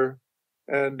book here.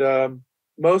 And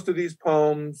most of these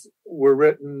poems were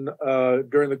written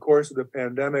during the course of the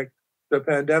pandemic. The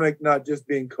pandemic not just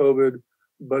being COVID,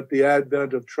 but the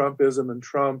advent of Trumpism and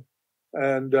Trump.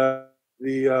 And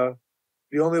the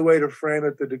only way to frame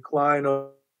it, the decline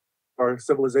of our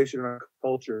civilization and our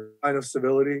culture, kind of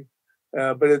civility.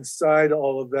 But inside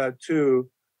all of that too,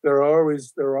 there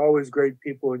are always great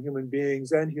people and human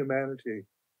beings and humanity.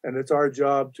 And it's our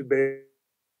job to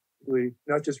basically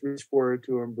not just reach for it,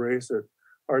 to embrace it.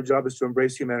 Our job is to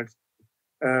embrace humanity.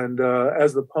 And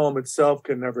as the poem itself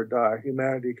can never die,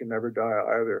 humanity can never die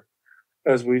either.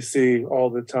 As we see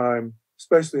all the time,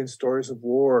 especially in stories of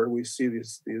war, we see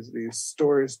these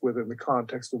stories within the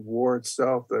context of war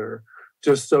itself that are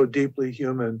just so deeply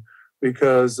human,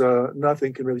 because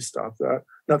nothing can really stop that.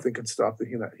 Nothing can stop the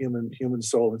human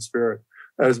soul and spirit.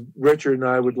 As Richard and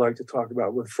I would like to talk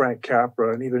about with Frank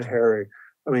Capra and even Harry.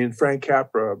 I mean, Frank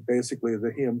Capra, basically,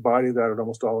 he embodied that in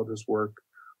almost all of his work.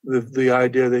 The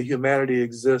idea that humanity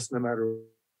exists no matter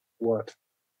what.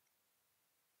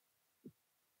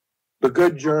 The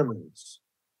good Germans.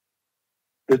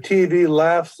 The TV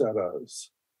laughs at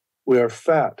us. We are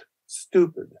fat,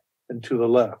 stupid, and to the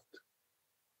left.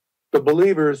 The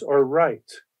believers are right,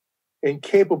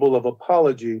 incapable of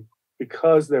apology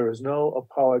because there is no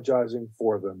apologizing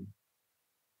for them.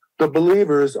 The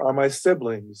believers are my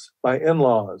siblings, my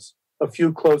in-laws, a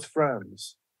few close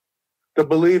friends. The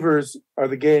believers are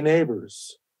the gay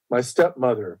neighbors, my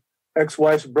stepmother,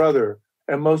 ex-wife's brother,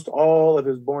 and most all of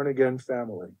his born-again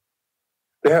family.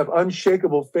 They have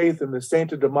unshakable faith in the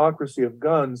sainted democracy of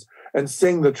guns and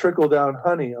sing the trickle-down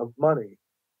honey of money.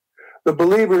 The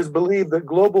believers believe that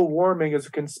global warming is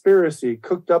a conspiracy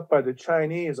cooked up by the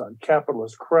Chinese on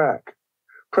capitalist crack.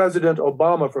 President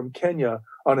Obama from Kenya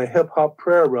on a hip-hop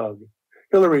prayer rug.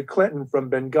 Hillary Clinton from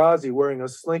Benghazi wearing a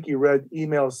slinky red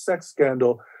email sex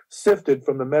scandal sifted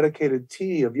from the medicated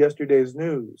tea of yesterday's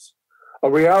news.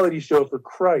 A reality show for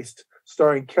Christ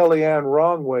starring Kellyanne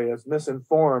Wrongway as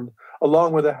misinformed,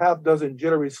 along with a half dozen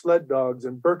jittery sled dogs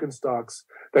and Birkenstocks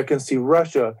that can see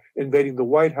Russia invading the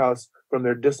White House from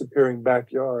their disappearing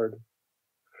backyard.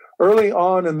 Early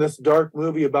on in this dark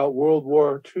movie about World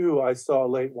War II I saw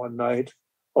late one night,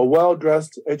 a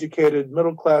well-dressed, educated,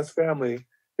 middle-class family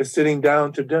is sitting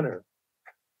down to dinner.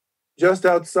 Just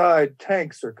outside,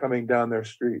 tanks are coming down their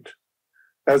street.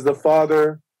 As the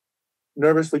father,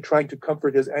 nervously trying to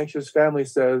comfort his anxious family,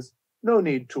 says, "No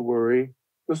need to worry.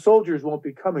 The soldiers won't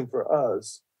be coming for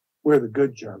us. We're the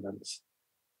good Germans."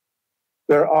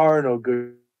 There are no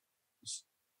good Germans.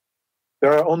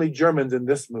 There are only Germans in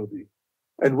this movie,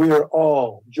 and we are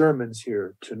all Germans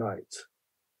here tonight.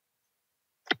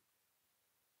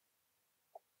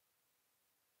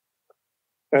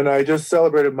 And I just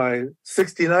celebrated my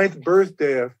 69th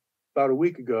birthday about a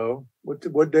week ago.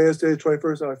 What day is today?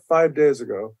 21st? 5 days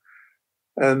ago.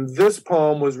 And this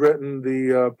poem was written,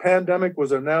 the pandemic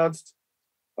was announced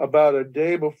about a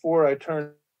day before I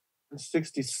turned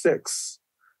 66.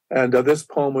 And this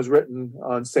poem was written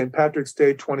on St. Patrick's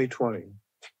Day 2020.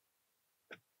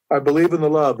 I believe in the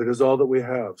love. It is all that we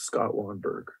have, Scott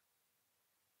Weinberg.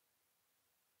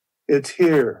 It's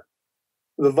here,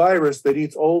 the virus that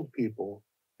eats old people.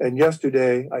 And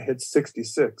yesterday I hit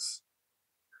 66.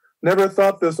 Never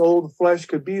thought this old flesh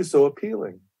could be so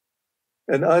appealing.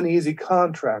 An uneasy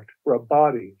contract for a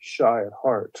body shy at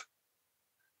heart.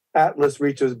 Atlas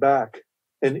reaches back,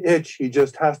 an itch he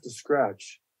just has to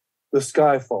scratch. The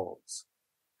sky falls.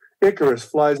 Icarus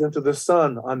flies into the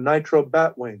sun on nitro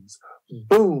bat wings.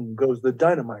 Boom goes the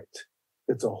dynamite.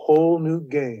 It's a whole new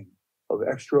game of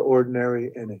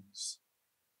extraordinary innings.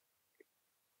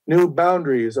 New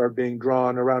boundaries are being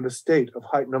drawn around a state of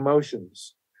heightened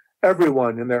emotions.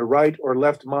 Everyone in their right or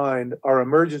left mind are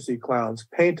emergency clowns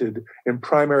painted in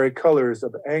primary colors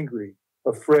of angry,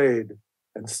 afraid,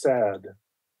 and sad.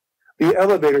 The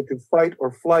elevator to fight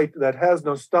or flight that has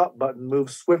no stop button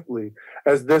moves swiftly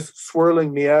as this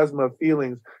swirling miasma of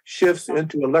feelings shifts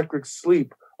into electric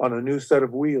sleep on a new set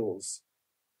of wheels.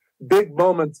 Big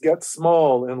moments get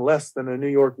small in less than a New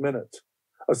York minute.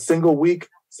 A single week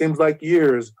seems like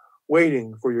years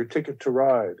waiting for your ticket to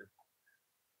ride.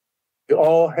 It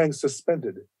all hangs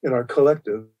suspended in our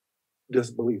collective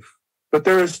disbelief. But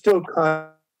there is still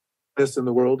kindness in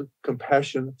the world,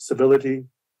 compassion, civility.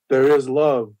 There is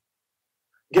love.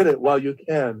 Get it while you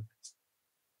can,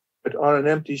 but on an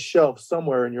empty shelf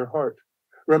somewhere in your heart.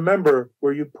 Remember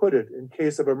where you put it in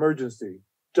case of emergency.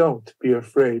 Don't be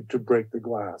afraid to break the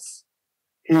glass.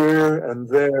 Here and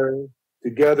there,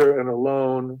 together and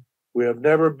alone, we have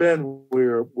never been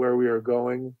where we are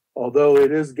going, although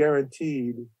it is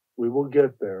guaranteed we will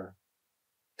get there.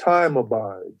 Time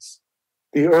abides.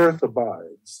 The earth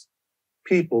abides.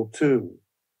 People too.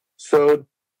 So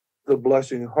the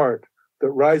blushing heart that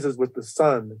rises with the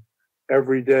sun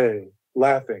every day,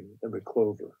 laughing in the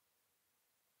clover.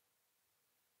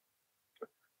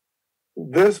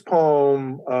 This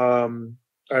poem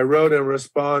I wrote in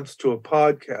response to a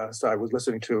podcast I was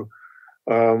listening to.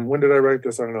 When did I write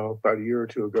this? I don't know, about a year or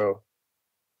two ago.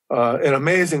 An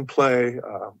amazing play,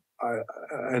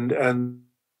 and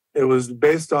it was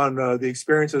based on the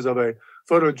experiences of a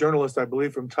photojournalist, I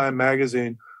believe, from Time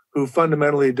magazine, who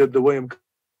fundamentally did the William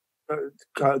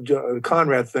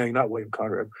Conrad thing, not William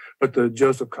Conrad, but the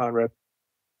Joseph Conrad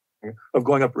thing of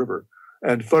going upriver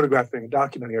and photographing and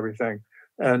documenting everything.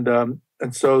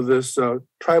 And so this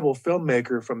tribal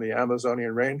filmmaker from the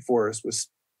Amazonian rainforest was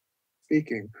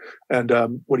speaking, and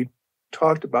what he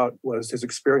talked about was his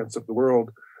experience of the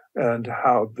world and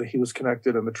how he was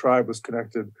connected and the tribe was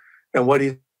connected. And what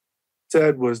he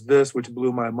said was this, which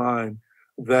blew my mind,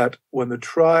 that when the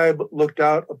tribe looked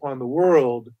out upon the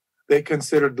world, they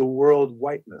considered the world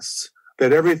whiteness,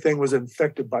 that everything was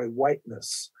infected by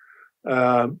whiteness.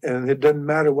 And it didn't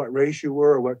matter what race you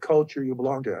were or what culture you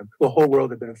belonged to. The whole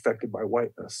world had been affected by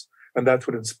whiteness. And that's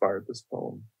what inspired this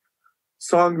poem.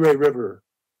 Sangre River,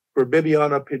 for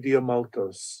Bibiana Pedia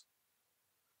Maltos.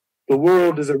 The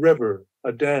world is a river,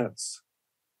 a dance.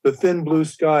 The thin blue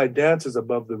sky dances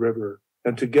above the river,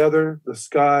 and together the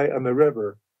sky and the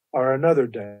river are another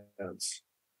dance.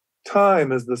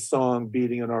 Time is the song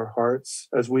beating in our hearts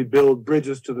as we build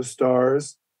bridges to the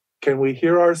stars. Can we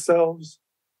hear ourselves?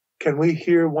 Can we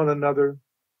hear one another?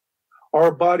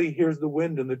 Our body hears the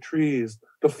wind in the trees,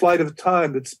 the flight of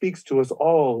time that speaks to us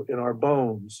all in our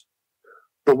bones.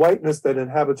 The whiteness that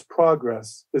inhabits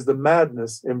progress is the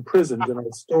madness imprisoned in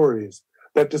our stories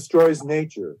that destroys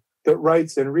nature, that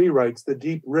writes and rewrites the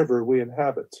deep river we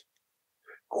inhabit.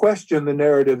 Question the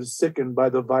narratives sickened by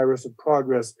the virus of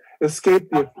progress. Escape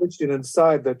the affliction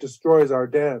inside that destroys our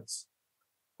dance.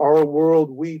 Our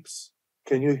world weeps.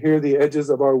 Can you hear the edges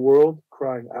of our world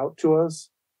crying out to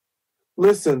us?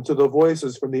 Listen to the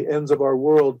voices from the ends of our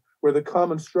world where the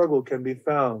common struggle can be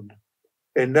found.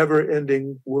 A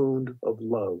never-ending wound of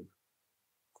love.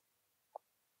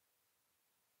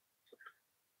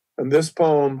 And this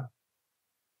poem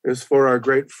is for our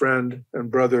great friend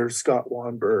and brother, Scott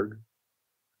Wanberg,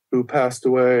 who passed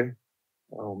away,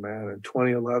 in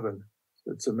 2011.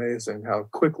 It's amazing how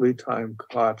quickly time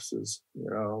collapses,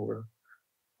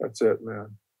 that's it,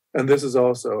 man. And this is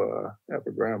also an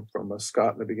epigram from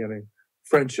Scott in the beginning.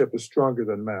 Friendship is stronger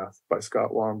than math by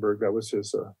Scott Wanberg. That was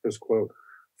his quote.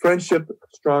 Friendship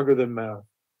stronger than math.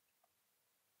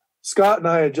 Scott and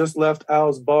I had just left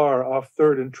Al's bar off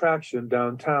 3rd and Traction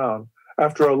downtown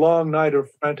after a long night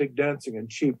of frantic dancing and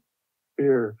cheap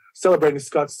beer, celebrating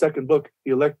Scott's second book,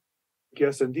 Electric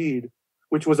Yes Indeed,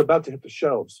 which was about to hit the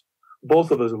shelves.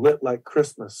 Both of us lit like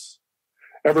Christmas.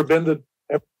 Ever been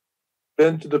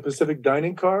to the Pacific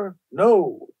Dining Car?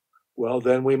 No. Well,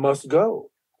 then we must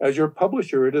go. As your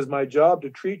publisher, it is my job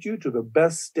to treat you to the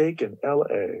best steak in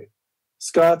L.A.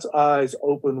 Scott's eyes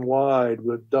open wide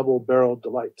with double-barreled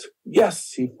delight.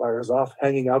 Yes, he fires off,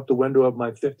 hanging out the window of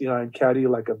my 59 Caddy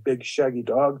like a big shaggy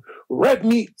dog. Red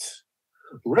meat!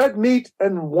 Red meat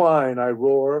and wine, I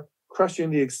roar,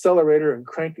 crushing the accelerator and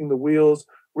cranking the wheels,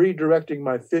 redirecting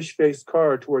my fish-faced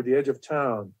car toward the edge of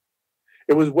town.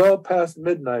 It was well past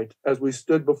midnight as we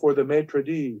stood before the maitre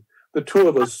d', the two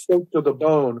of us soaked to the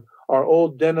bone, our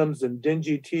old denims and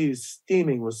dingy tees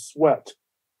steaming with sweat.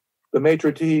 The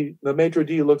maitre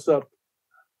d' looks up.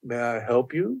 May I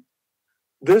help you?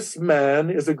 This man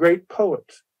is a great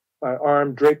poet. My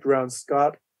arm draped around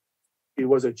Scott. He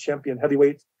was a champion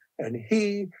heavyweight, and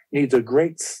he needs a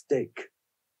great steak.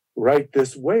 Right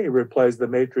this way, replies the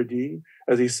maitre d'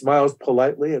 as he smiles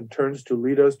politely and turns to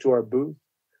lead us to our booth.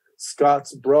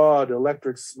 Scott's broad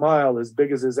electric smile as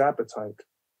big as his appetite.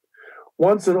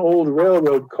 Once an old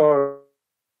railroad car,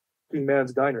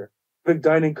 man's diner. The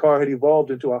dining car had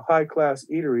evolved into a high-class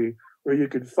eatery where you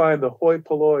could find the hoi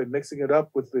polloi mixing it up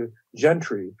with the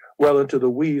gentry well into the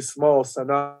wee small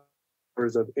sonars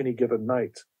of any given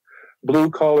night. Blue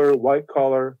collar, white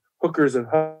collar, hookers and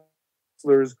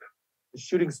hustlers,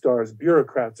 shooting stars,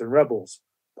 bureaucrats and rebels,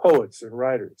 poets and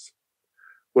writers.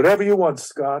 Whatever you want,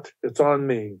 Scott, it's on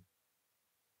me.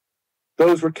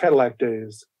 Those were Cadillac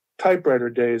days, typewriter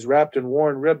days wrapped in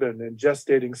worn ribbon and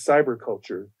gestating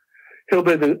cyberculture,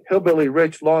 hillbilly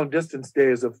rich long-distance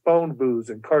days of phone booths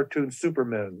and cartoon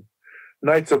supermen,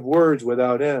 nights of words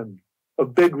without end,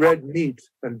 of big red meat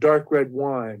and dark red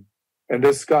wine, and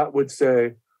as Scott would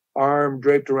say, arm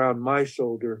draped around my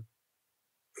shoulder,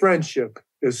 friendship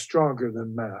is stronger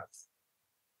than math.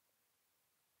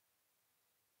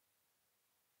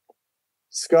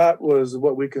 Scott was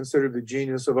what we considered the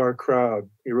genius of our crowd.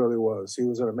 He really was. He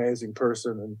was an amazing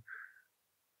person, and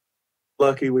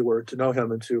lucky we were to know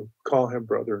him and to call him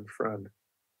brother and friend.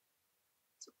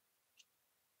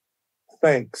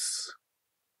 Thanks.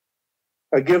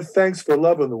 I give thanks for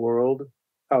love in the world,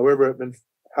 however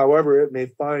it may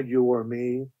find you or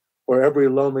me, or every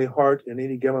lonely heart in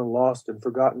any given lost and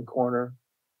forgotten corner.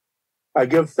 I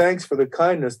give thanks for the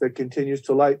kindness that continues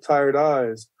to light tired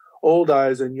eyes, old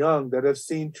eyes and young that have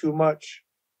seen too much.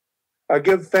 I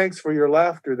give thanks for your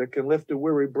laughter that can lift a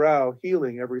weary brow,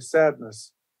 healing every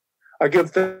sadness. I give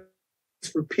thanks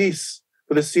for peace,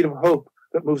 for the seed of hope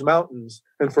that moves mountains,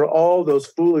 and for all those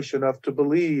foolish enough to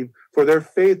believe, for their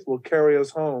faith will carry us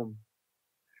home.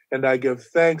 And I give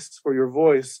thanks for your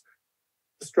voice,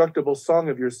 indestructible song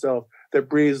of yourself that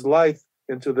breathes life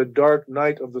into the dark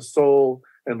night of the soul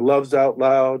and loves out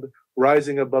loud,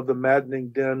 rising above the maddening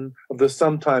din of the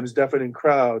sometimes deafening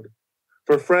crowd,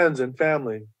 for friends and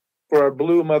family, for our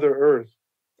blue Mother Earth,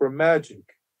 for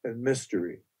magic and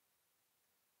mystery.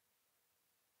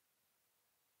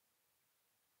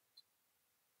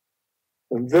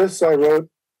 And this I wrote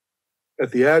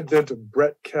at the advent of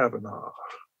Brett Kavanaugh.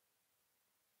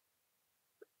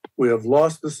 We have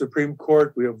lost the Supreme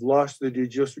Court. We have lost the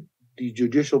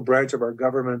judicial branch of our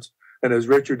government. And as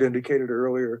Richard indicated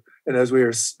earlier, and as we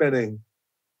are spinning,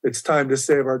 it's time to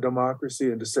save our democracy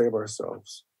and to save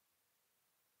ourselves.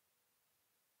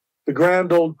 The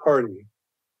grand old party.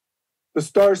 The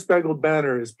Star-Spangled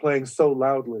Banner is playing so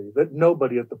loudly that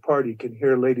nobody at the party can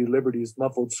hear Lady Liberty's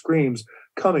muffled screams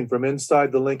coming from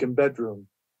inside the Lincoln bedroom.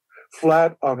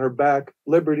 Flat on her back,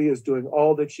 Liberty is doing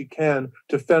all that she can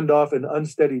to fend off an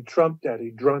unsteady Trump daddy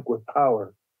drunk with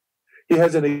power. He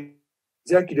has an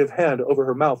executive hand over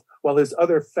her mouth while his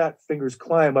other fat fingers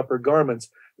climb up her garments,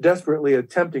 desperately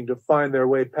attempting to find their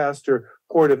way past her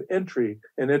port of entry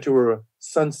and into her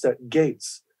sunset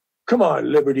gates. Come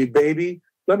on, Liberty, baby.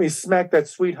 Let me smack that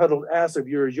sweet huddled ass of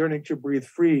yours yearning to breathe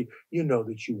free. You know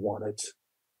that you want it.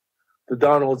 The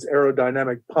Donald's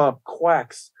aerodynamic pomp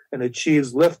quacks and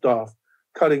achieves liftoff,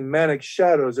 cutting manic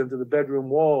shadows into the bedroom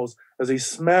walls as he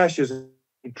smashes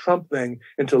the Trump thing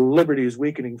into Liberty's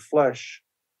weakening flesh.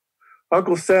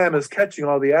 Uncle Sam is catching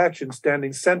all the action,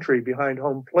 standing sentry behind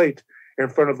home plate in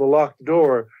front of the locked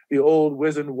door, the old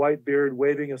wizened whitebeard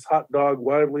waving his hot dog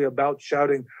wildly about,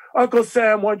 shouting, Uncle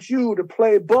Sam wants you to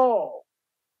play ball.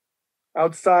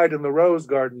 Outside in the Rose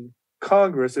Garden,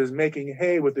 Congress is making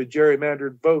hay with the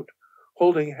gerrymandered vote,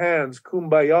 holding hands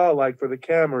kumbaya-like for the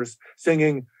cameras,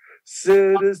 singing,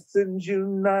 Citizens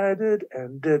United,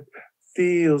 and it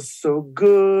feels so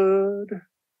good.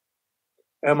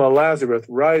 Emma Lazarus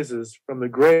rises from the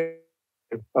grave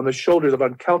on the shoulders of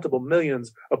uncountable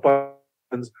millions upon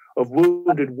of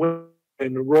wounded women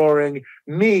roaring,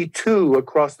 Me Too,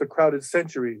 across the crowded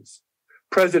centuries.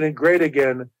 President Great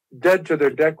Again, dead to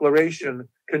their declaration,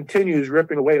 continues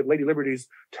ripping away at Lady Liberty's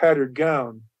tattered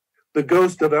gown. The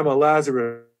ghost of Emma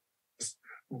Lazarus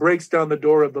breaks down the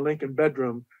door of the Lincoln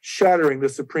bedroom, shattering the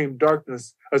supreme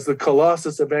darkness as the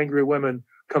colossus of angry women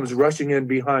comes rushing in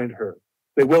behind her.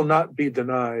 They will not be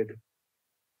denied.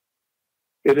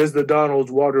 It is the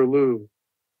Donald's Waterloo.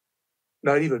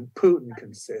 Not even Putin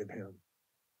can save him.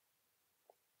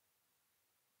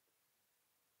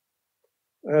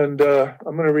 And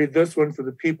I'm going to read this one for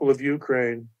the people of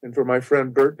Ukraine and for my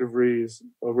friend Bert de Vries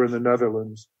over in the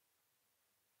Netherlands.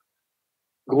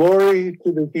 Glory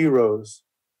to the heroes.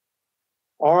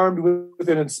 Armed with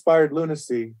an inspired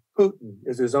lunacy, Putin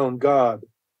is his own god,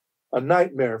 a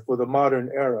nightmare for the modern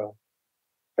era.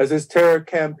 As his terror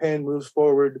campaign moves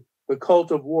forward, the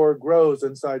cult of war grows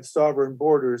inside sovereign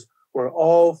borders where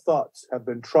all thoughts have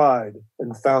been tried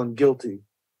and found guilty.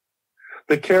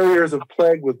 The carriers of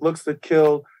plague with looks that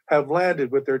kill have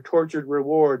landed with their tortured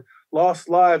reward. Lost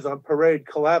lives on parade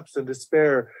collapse in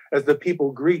despair as the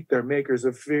people greet their makers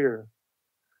of fear.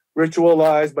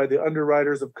 Ritualized by the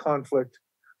underwriters of conflict,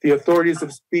 the authorities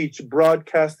of speech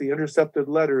broadcast the intercepted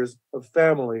letters of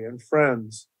family and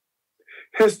friends.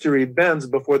 History bends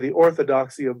before the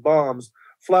orthodoxy of bombs,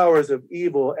 flowers of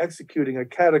evil executing a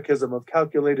catechism of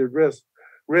calculated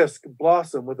risk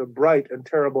blossom with a bright and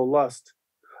terrible lust,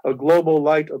 a global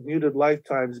light of muted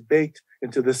lifetimes baked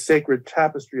into the sacred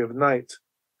tapestry of night.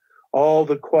 all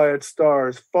the quiet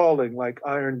stars falling like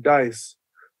iron dice,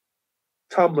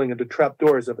 tumbling into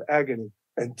trapdoors of agony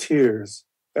and tears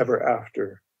ever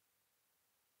after.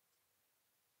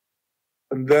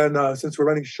 And then, since we're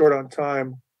running short on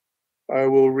time, I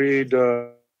will read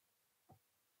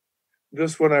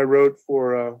this one I wrote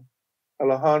for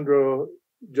Alejandro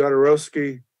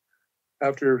Jodorowsky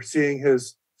after seeing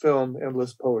his film,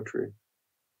 Endless Poetry.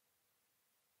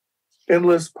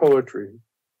 Endless poetry.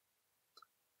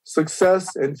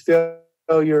 Success and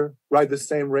failure ride the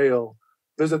same rail,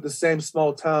 visit the same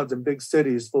small towns and big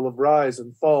cities full of rise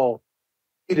and fall,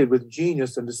 heated with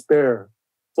genius and despair,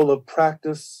 full of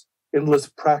practice, endless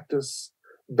practice,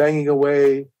 banging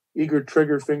away, eager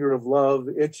trigger finger of love,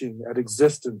 itching at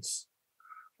existence.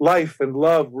 Life and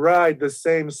love ride the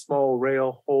same small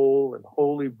rail, whole and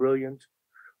wholly brilliant,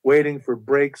 waiting for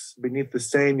breaks beneath the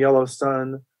same yellow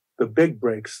sun, the big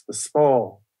breaks, the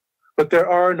small. But there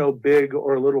are no big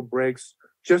or little breaks,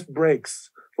 just breaks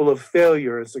full of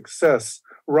failure and success,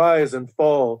 rise and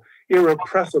fall,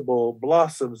 irrepressible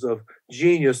blossoms of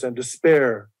genius and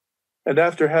despair. And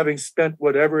after having spent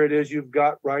whatever it is you've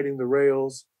got riding the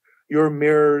rails, your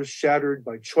mirrors shattered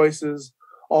by choices,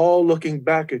 all looking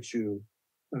back at you,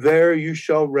 there you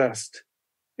shall rest,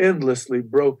 endlessly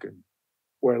broken,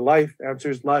 where life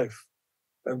answers life,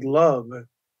 and love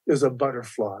is a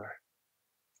butterfly.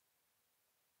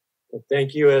 Well,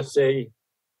 thank you, S.A.,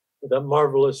 for that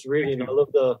marvelous reading. I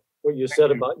love what you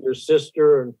said about your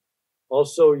sister, and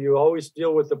also you always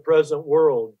deal with the present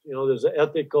world. You know, there's an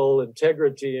ethical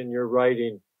integrity in your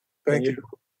writing. Thank you.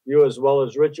 You as well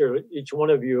as Richard, each one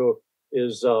of you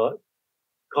is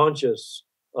conscious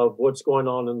of what's going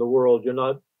on in the world. You're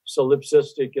not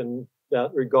solipsistic in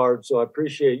that regard. So I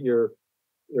appreciate your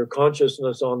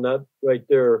consciousness on that right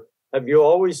there. Have you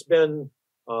always been,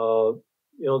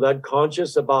 that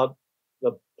conscious about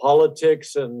the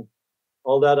politics and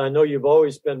all that? I know you've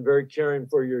always been very caring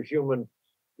for your human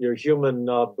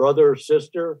brother,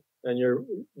 sister, and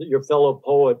your fellow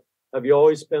poet. Have you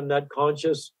always been that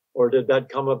conscious, or did that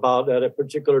come about at a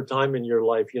particular time in your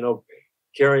life?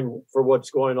 Caring for what's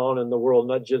going on in the world,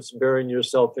 not just burying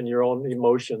yourself in your own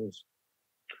emotions.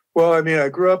 Well, I mean, I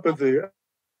grew up with the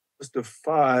list of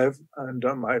five, and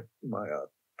my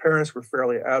parents were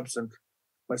fairly absent.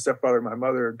 My stepfather and my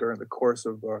mother during the course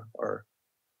of our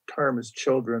term as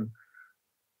children.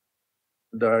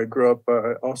 And I grew up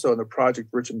also in the Project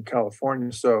Richmond,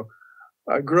 California. So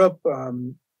I grew up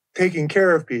taking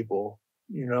care of people.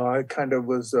 I kind of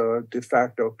was a de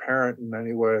facto parent in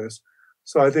many ways.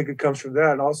 So I think it comes from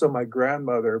that. And also my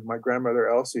grandmother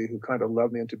Elsie, who kind of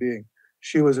loved me into being.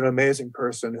 She was an amazing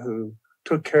person who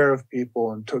took care of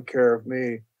people and took care of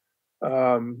me.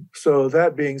 So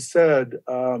that being said,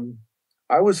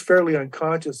 I was fairly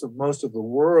unconscious of most of the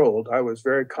world. I was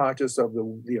very conscious of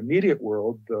the immediate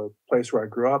world, the place where I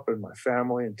grew up and my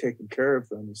family and taking care of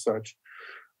them and such.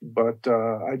 But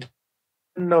I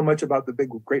didn't know much about the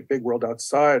great big world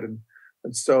outside. And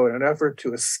so in an effort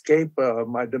to escape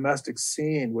my domestic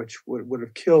scene, which would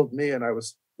have killed me, and I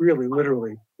was really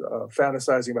literally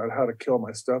fantasizing about how to kill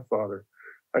my stepfather,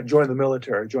 I joined the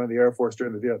military, joined the Air Force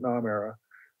during the Vietnam era.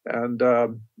 And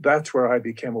that's where I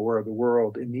became aware of the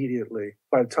world immediately.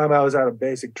 By the time I was out of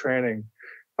basic training,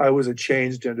 I was a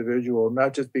changed individual,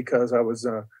 not just because I was,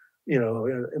 in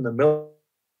the military,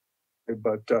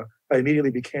 but I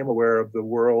immediately became aware of the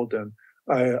world, and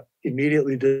I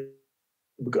immediately didn't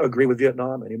agree with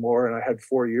Vietnam anymore. And I had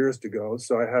 4 years to go,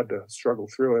 so I had to struggle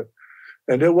through it.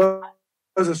 And it was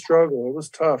a struggle. It was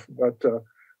tough, but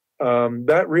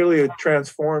that really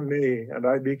transformed me, and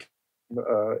I became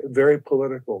very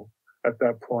political at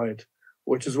that point,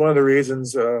 which is one of the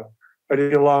reasons I didn't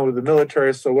get along with the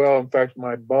military so well. In fact,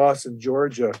 my boss in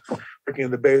Georgia, working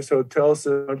in the base hotel, at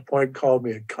one point called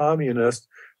me a communist,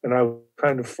 and I was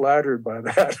kind of flattered by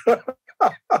that.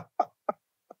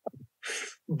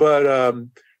 But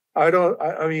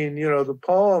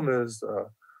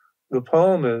the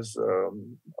poem is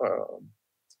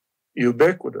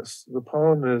ubiquitous. The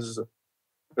poem is,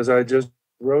 as I just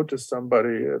wrote to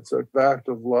somebody, it's an act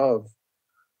of love,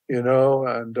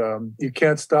 and you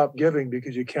can't stop giving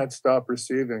because you can't stop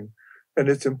receiving. And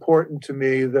it's important to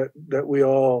me that we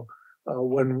all,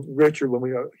 when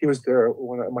he was there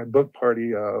at my book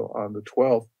party on the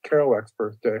 12th, Kerouac's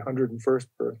birthday, 101st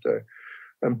birthday.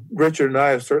 And Richard and I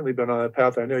have certainly been on that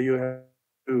path. I know you have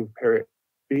too, Harry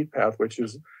Beat path, which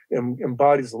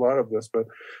embodies a lot of this, but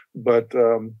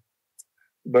I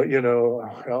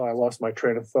lost my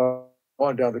train of thought,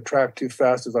 on down the track too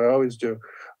fast as I always do.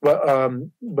 But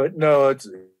no,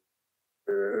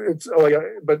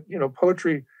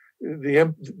 poetry,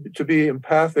 to be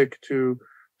empathic to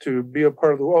to be a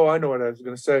part of the, oh, I know what I was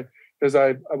going to say, is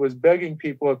I was begging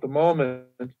people at the moment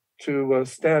to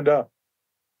stand up,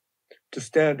 to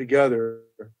stand together,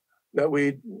 that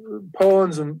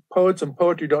poets and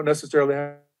poetry don't necessarily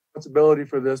have responsibility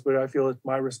for this, but I feel it's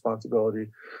my responsibility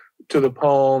to the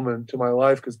poem and to my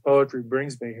life, because poetry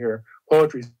brings me here.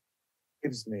 Poetry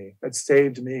saves me. It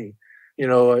saved me. You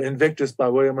know, Invictus by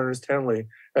William Ernest Henley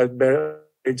at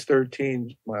age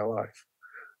 13, my life.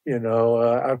 You know,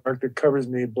 art that covers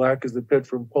me, black as the pit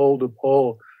from pole to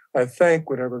pole. I thank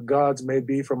whatever gods may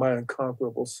be for my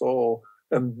unconquerable soul.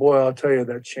 And boy, I'll tell you,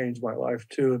 that changed my life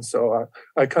too. And so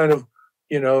I kind of,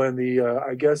 you know,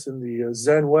 I guess in the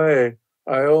Zen way,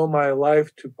 I owe my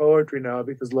life to poetry now,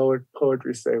 because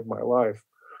poetry saved my life.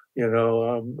 You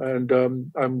know,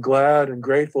 I'm glad and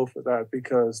grateful for that,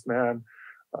 because man,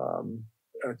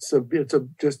 it's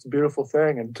just a beautiful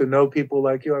thing. And to know people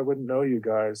like you, I wouldn't know you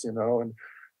guys, you know, and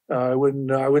I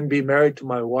wouldn't be married to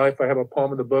my wife. I have a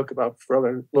poem in the book about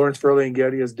Lawrence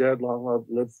Ferlinghetti is dead. Long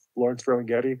live Lawrence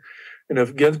Ferlinghetti. And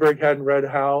if Ginsberg hadn't read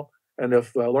How, and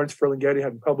if Lawrence Ferlinghetti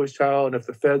hadn't published How, and if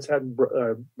the feds hadn't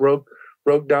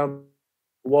broke down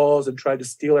walls and tried to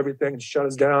steal everything and shut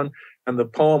us down, and the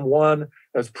poem won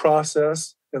as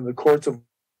process in the courts of,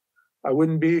 I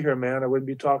wouldn't be here, man. I wouldn't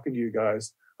be talking to you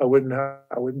guys. I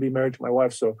wouldn't be married to my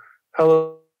wife. So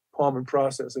hello, poem and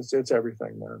process. It's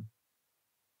everything, man.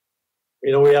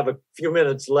 You know, we have a few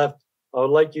minutes left. I would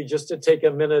like you just to take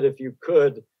a minute, if you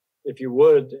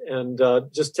would, and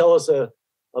just tell us a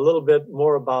little bit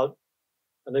more about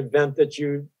an event that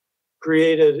you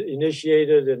created,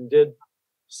 initiated, and did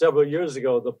several years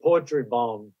ago, the Poetry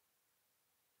Bomb.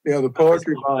 Yeah, the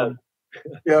Poetry Bomb.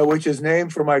 Yeah, which is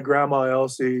named for my grandma,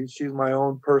 Elsie. She's my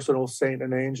own personal saint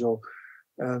and angel.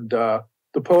 And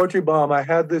the Poetry Bomb, I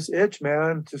had this itch,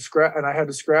 man, to scratch, and I had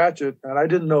to scratch it, and I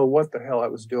didn't know what the hell I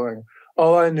was doing.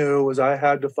 All I knew was I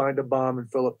had to find a bomb and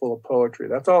fill it full of poetry.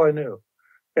 That's all I knew.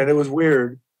 And it was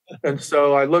weird. And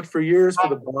so I looked for years for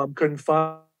the bomb, couldn't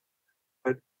find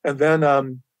it. And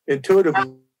then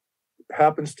intuitively, it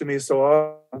happens to me so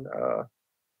often,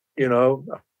 you know,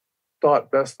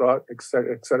 best thought, et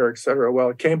cetera, et cetera, et cetera.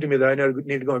 Well, it came to me that I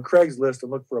need to go on Craigslist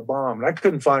and look for a bomb. And I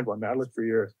couldn't find one, man. I looked for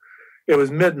years. It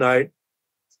was midnight.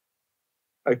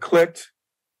 I clicked.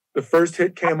 The first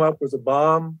hit came up was a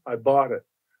bomb. I bought it.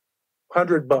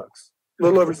 $100, a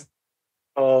little over. It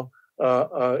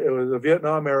was a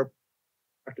Vietnam era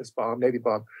practice bomb, Navy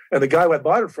bomb. And the guy who I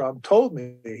bought it from told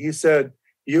me, he said,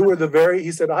 he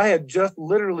said, I had just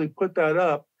literally put that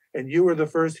up and you were the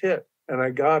first hit. And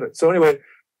I got it. So anyway,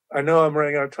 I know I'm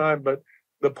running out of time, but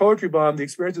the Poetry Bomb, the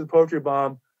experience of the Poetry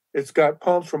Bomb, it's got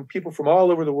poems from people from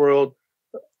all over the world,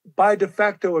 by de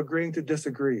facto agreeing to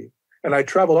disagree. And I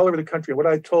traveled all over the country. And what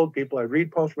I told people, I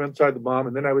read poems from inside the bomb,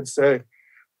 and then I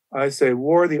say,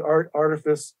 war, the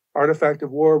artifact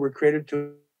of war, we're created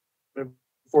to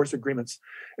enforce agreements.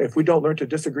 If we don't learn to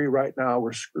disagree right now,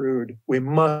 we're screwed. We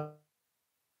must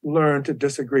learn to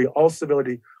disagree. All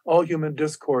civility, all human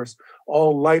discourse,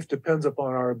 all life depends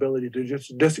upon our ability to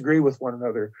just disagree with one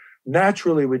another.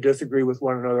 Naturally, we disagree with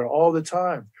one another all the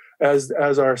time. As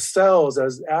our cells,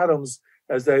 as atoms,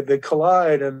 as they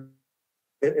collide, and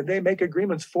they make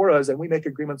agreements for us, and we make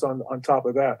agreements on top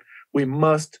of that. We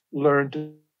must learn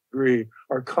to agree.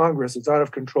 Our Congress is out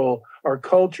of control. Our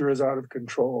culture is out of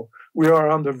control. We are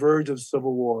on the verge of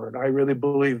civil war, and I really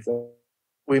believe that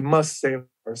we must save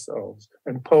ourselves,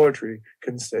 and poetry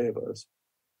can save us.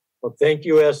 Well, thank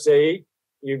you, S.A.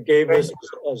 You gave us,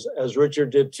 as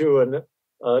Richard did too,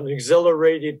 an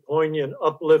exhilarating, poignant,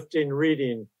 uplifting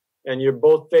reading, and you're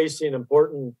both facing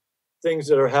important things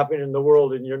that are happening in the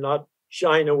world, and you're not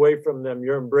shying away from them,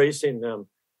 you're embracing them.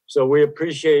 So we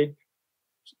appreciate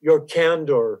your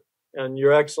candor and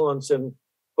your excellence in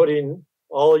putting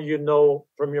all you know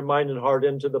from your mind and heart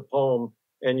into the poem,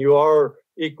 and you are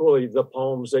equally the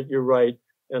poems that you write.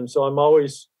 And so I'm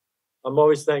always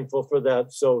thankful for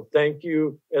that. So thank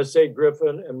you, S.A.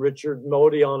 Griffin and Richard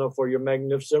Modiano, for your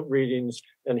magnificent readings.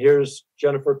 And here's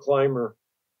Jennifer Clymer.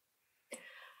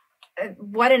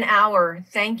 What an hour.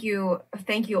 Thank you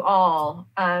all.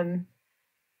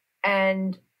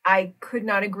 And I could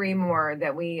not agree more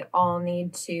that we all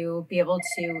need to be able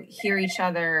to hear each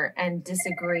other and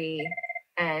disagree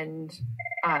and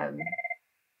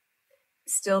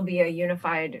still be a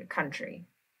unified country.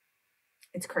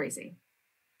 It's crazy.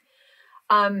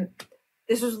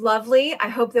 This was lovely. I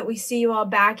hope that we see you all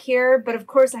back here. But of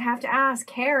course, I have to ask,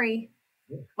 Harry,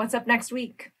 what's up next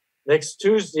week? Next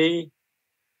Tuesday,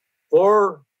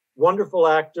 4 wonderful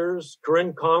actors,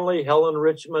 Corinne Conley, Helen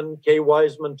Richmond, Kay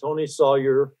Wiseman, Tony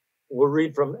Sawyer, will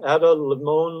read from Ada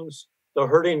Limone's The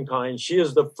Hurting Kind. She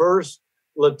is the first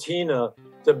Latina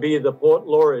to be the poet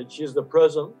laureate. She's the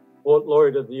present poet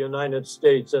laureate of the United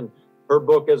States. And her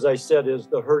book, as I said, is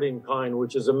The Hurting Kind,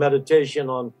 which is a meditation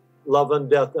on love and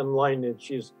death and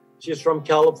lineage. She's from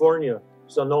California,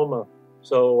 Sonoma.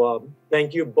 So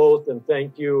thank you both, and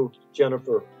thank you,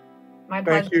 Jennifer. My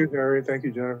pleasure. Thank you, Harry. Thank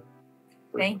you, Jennifer.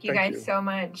 Thank you guys so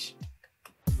much.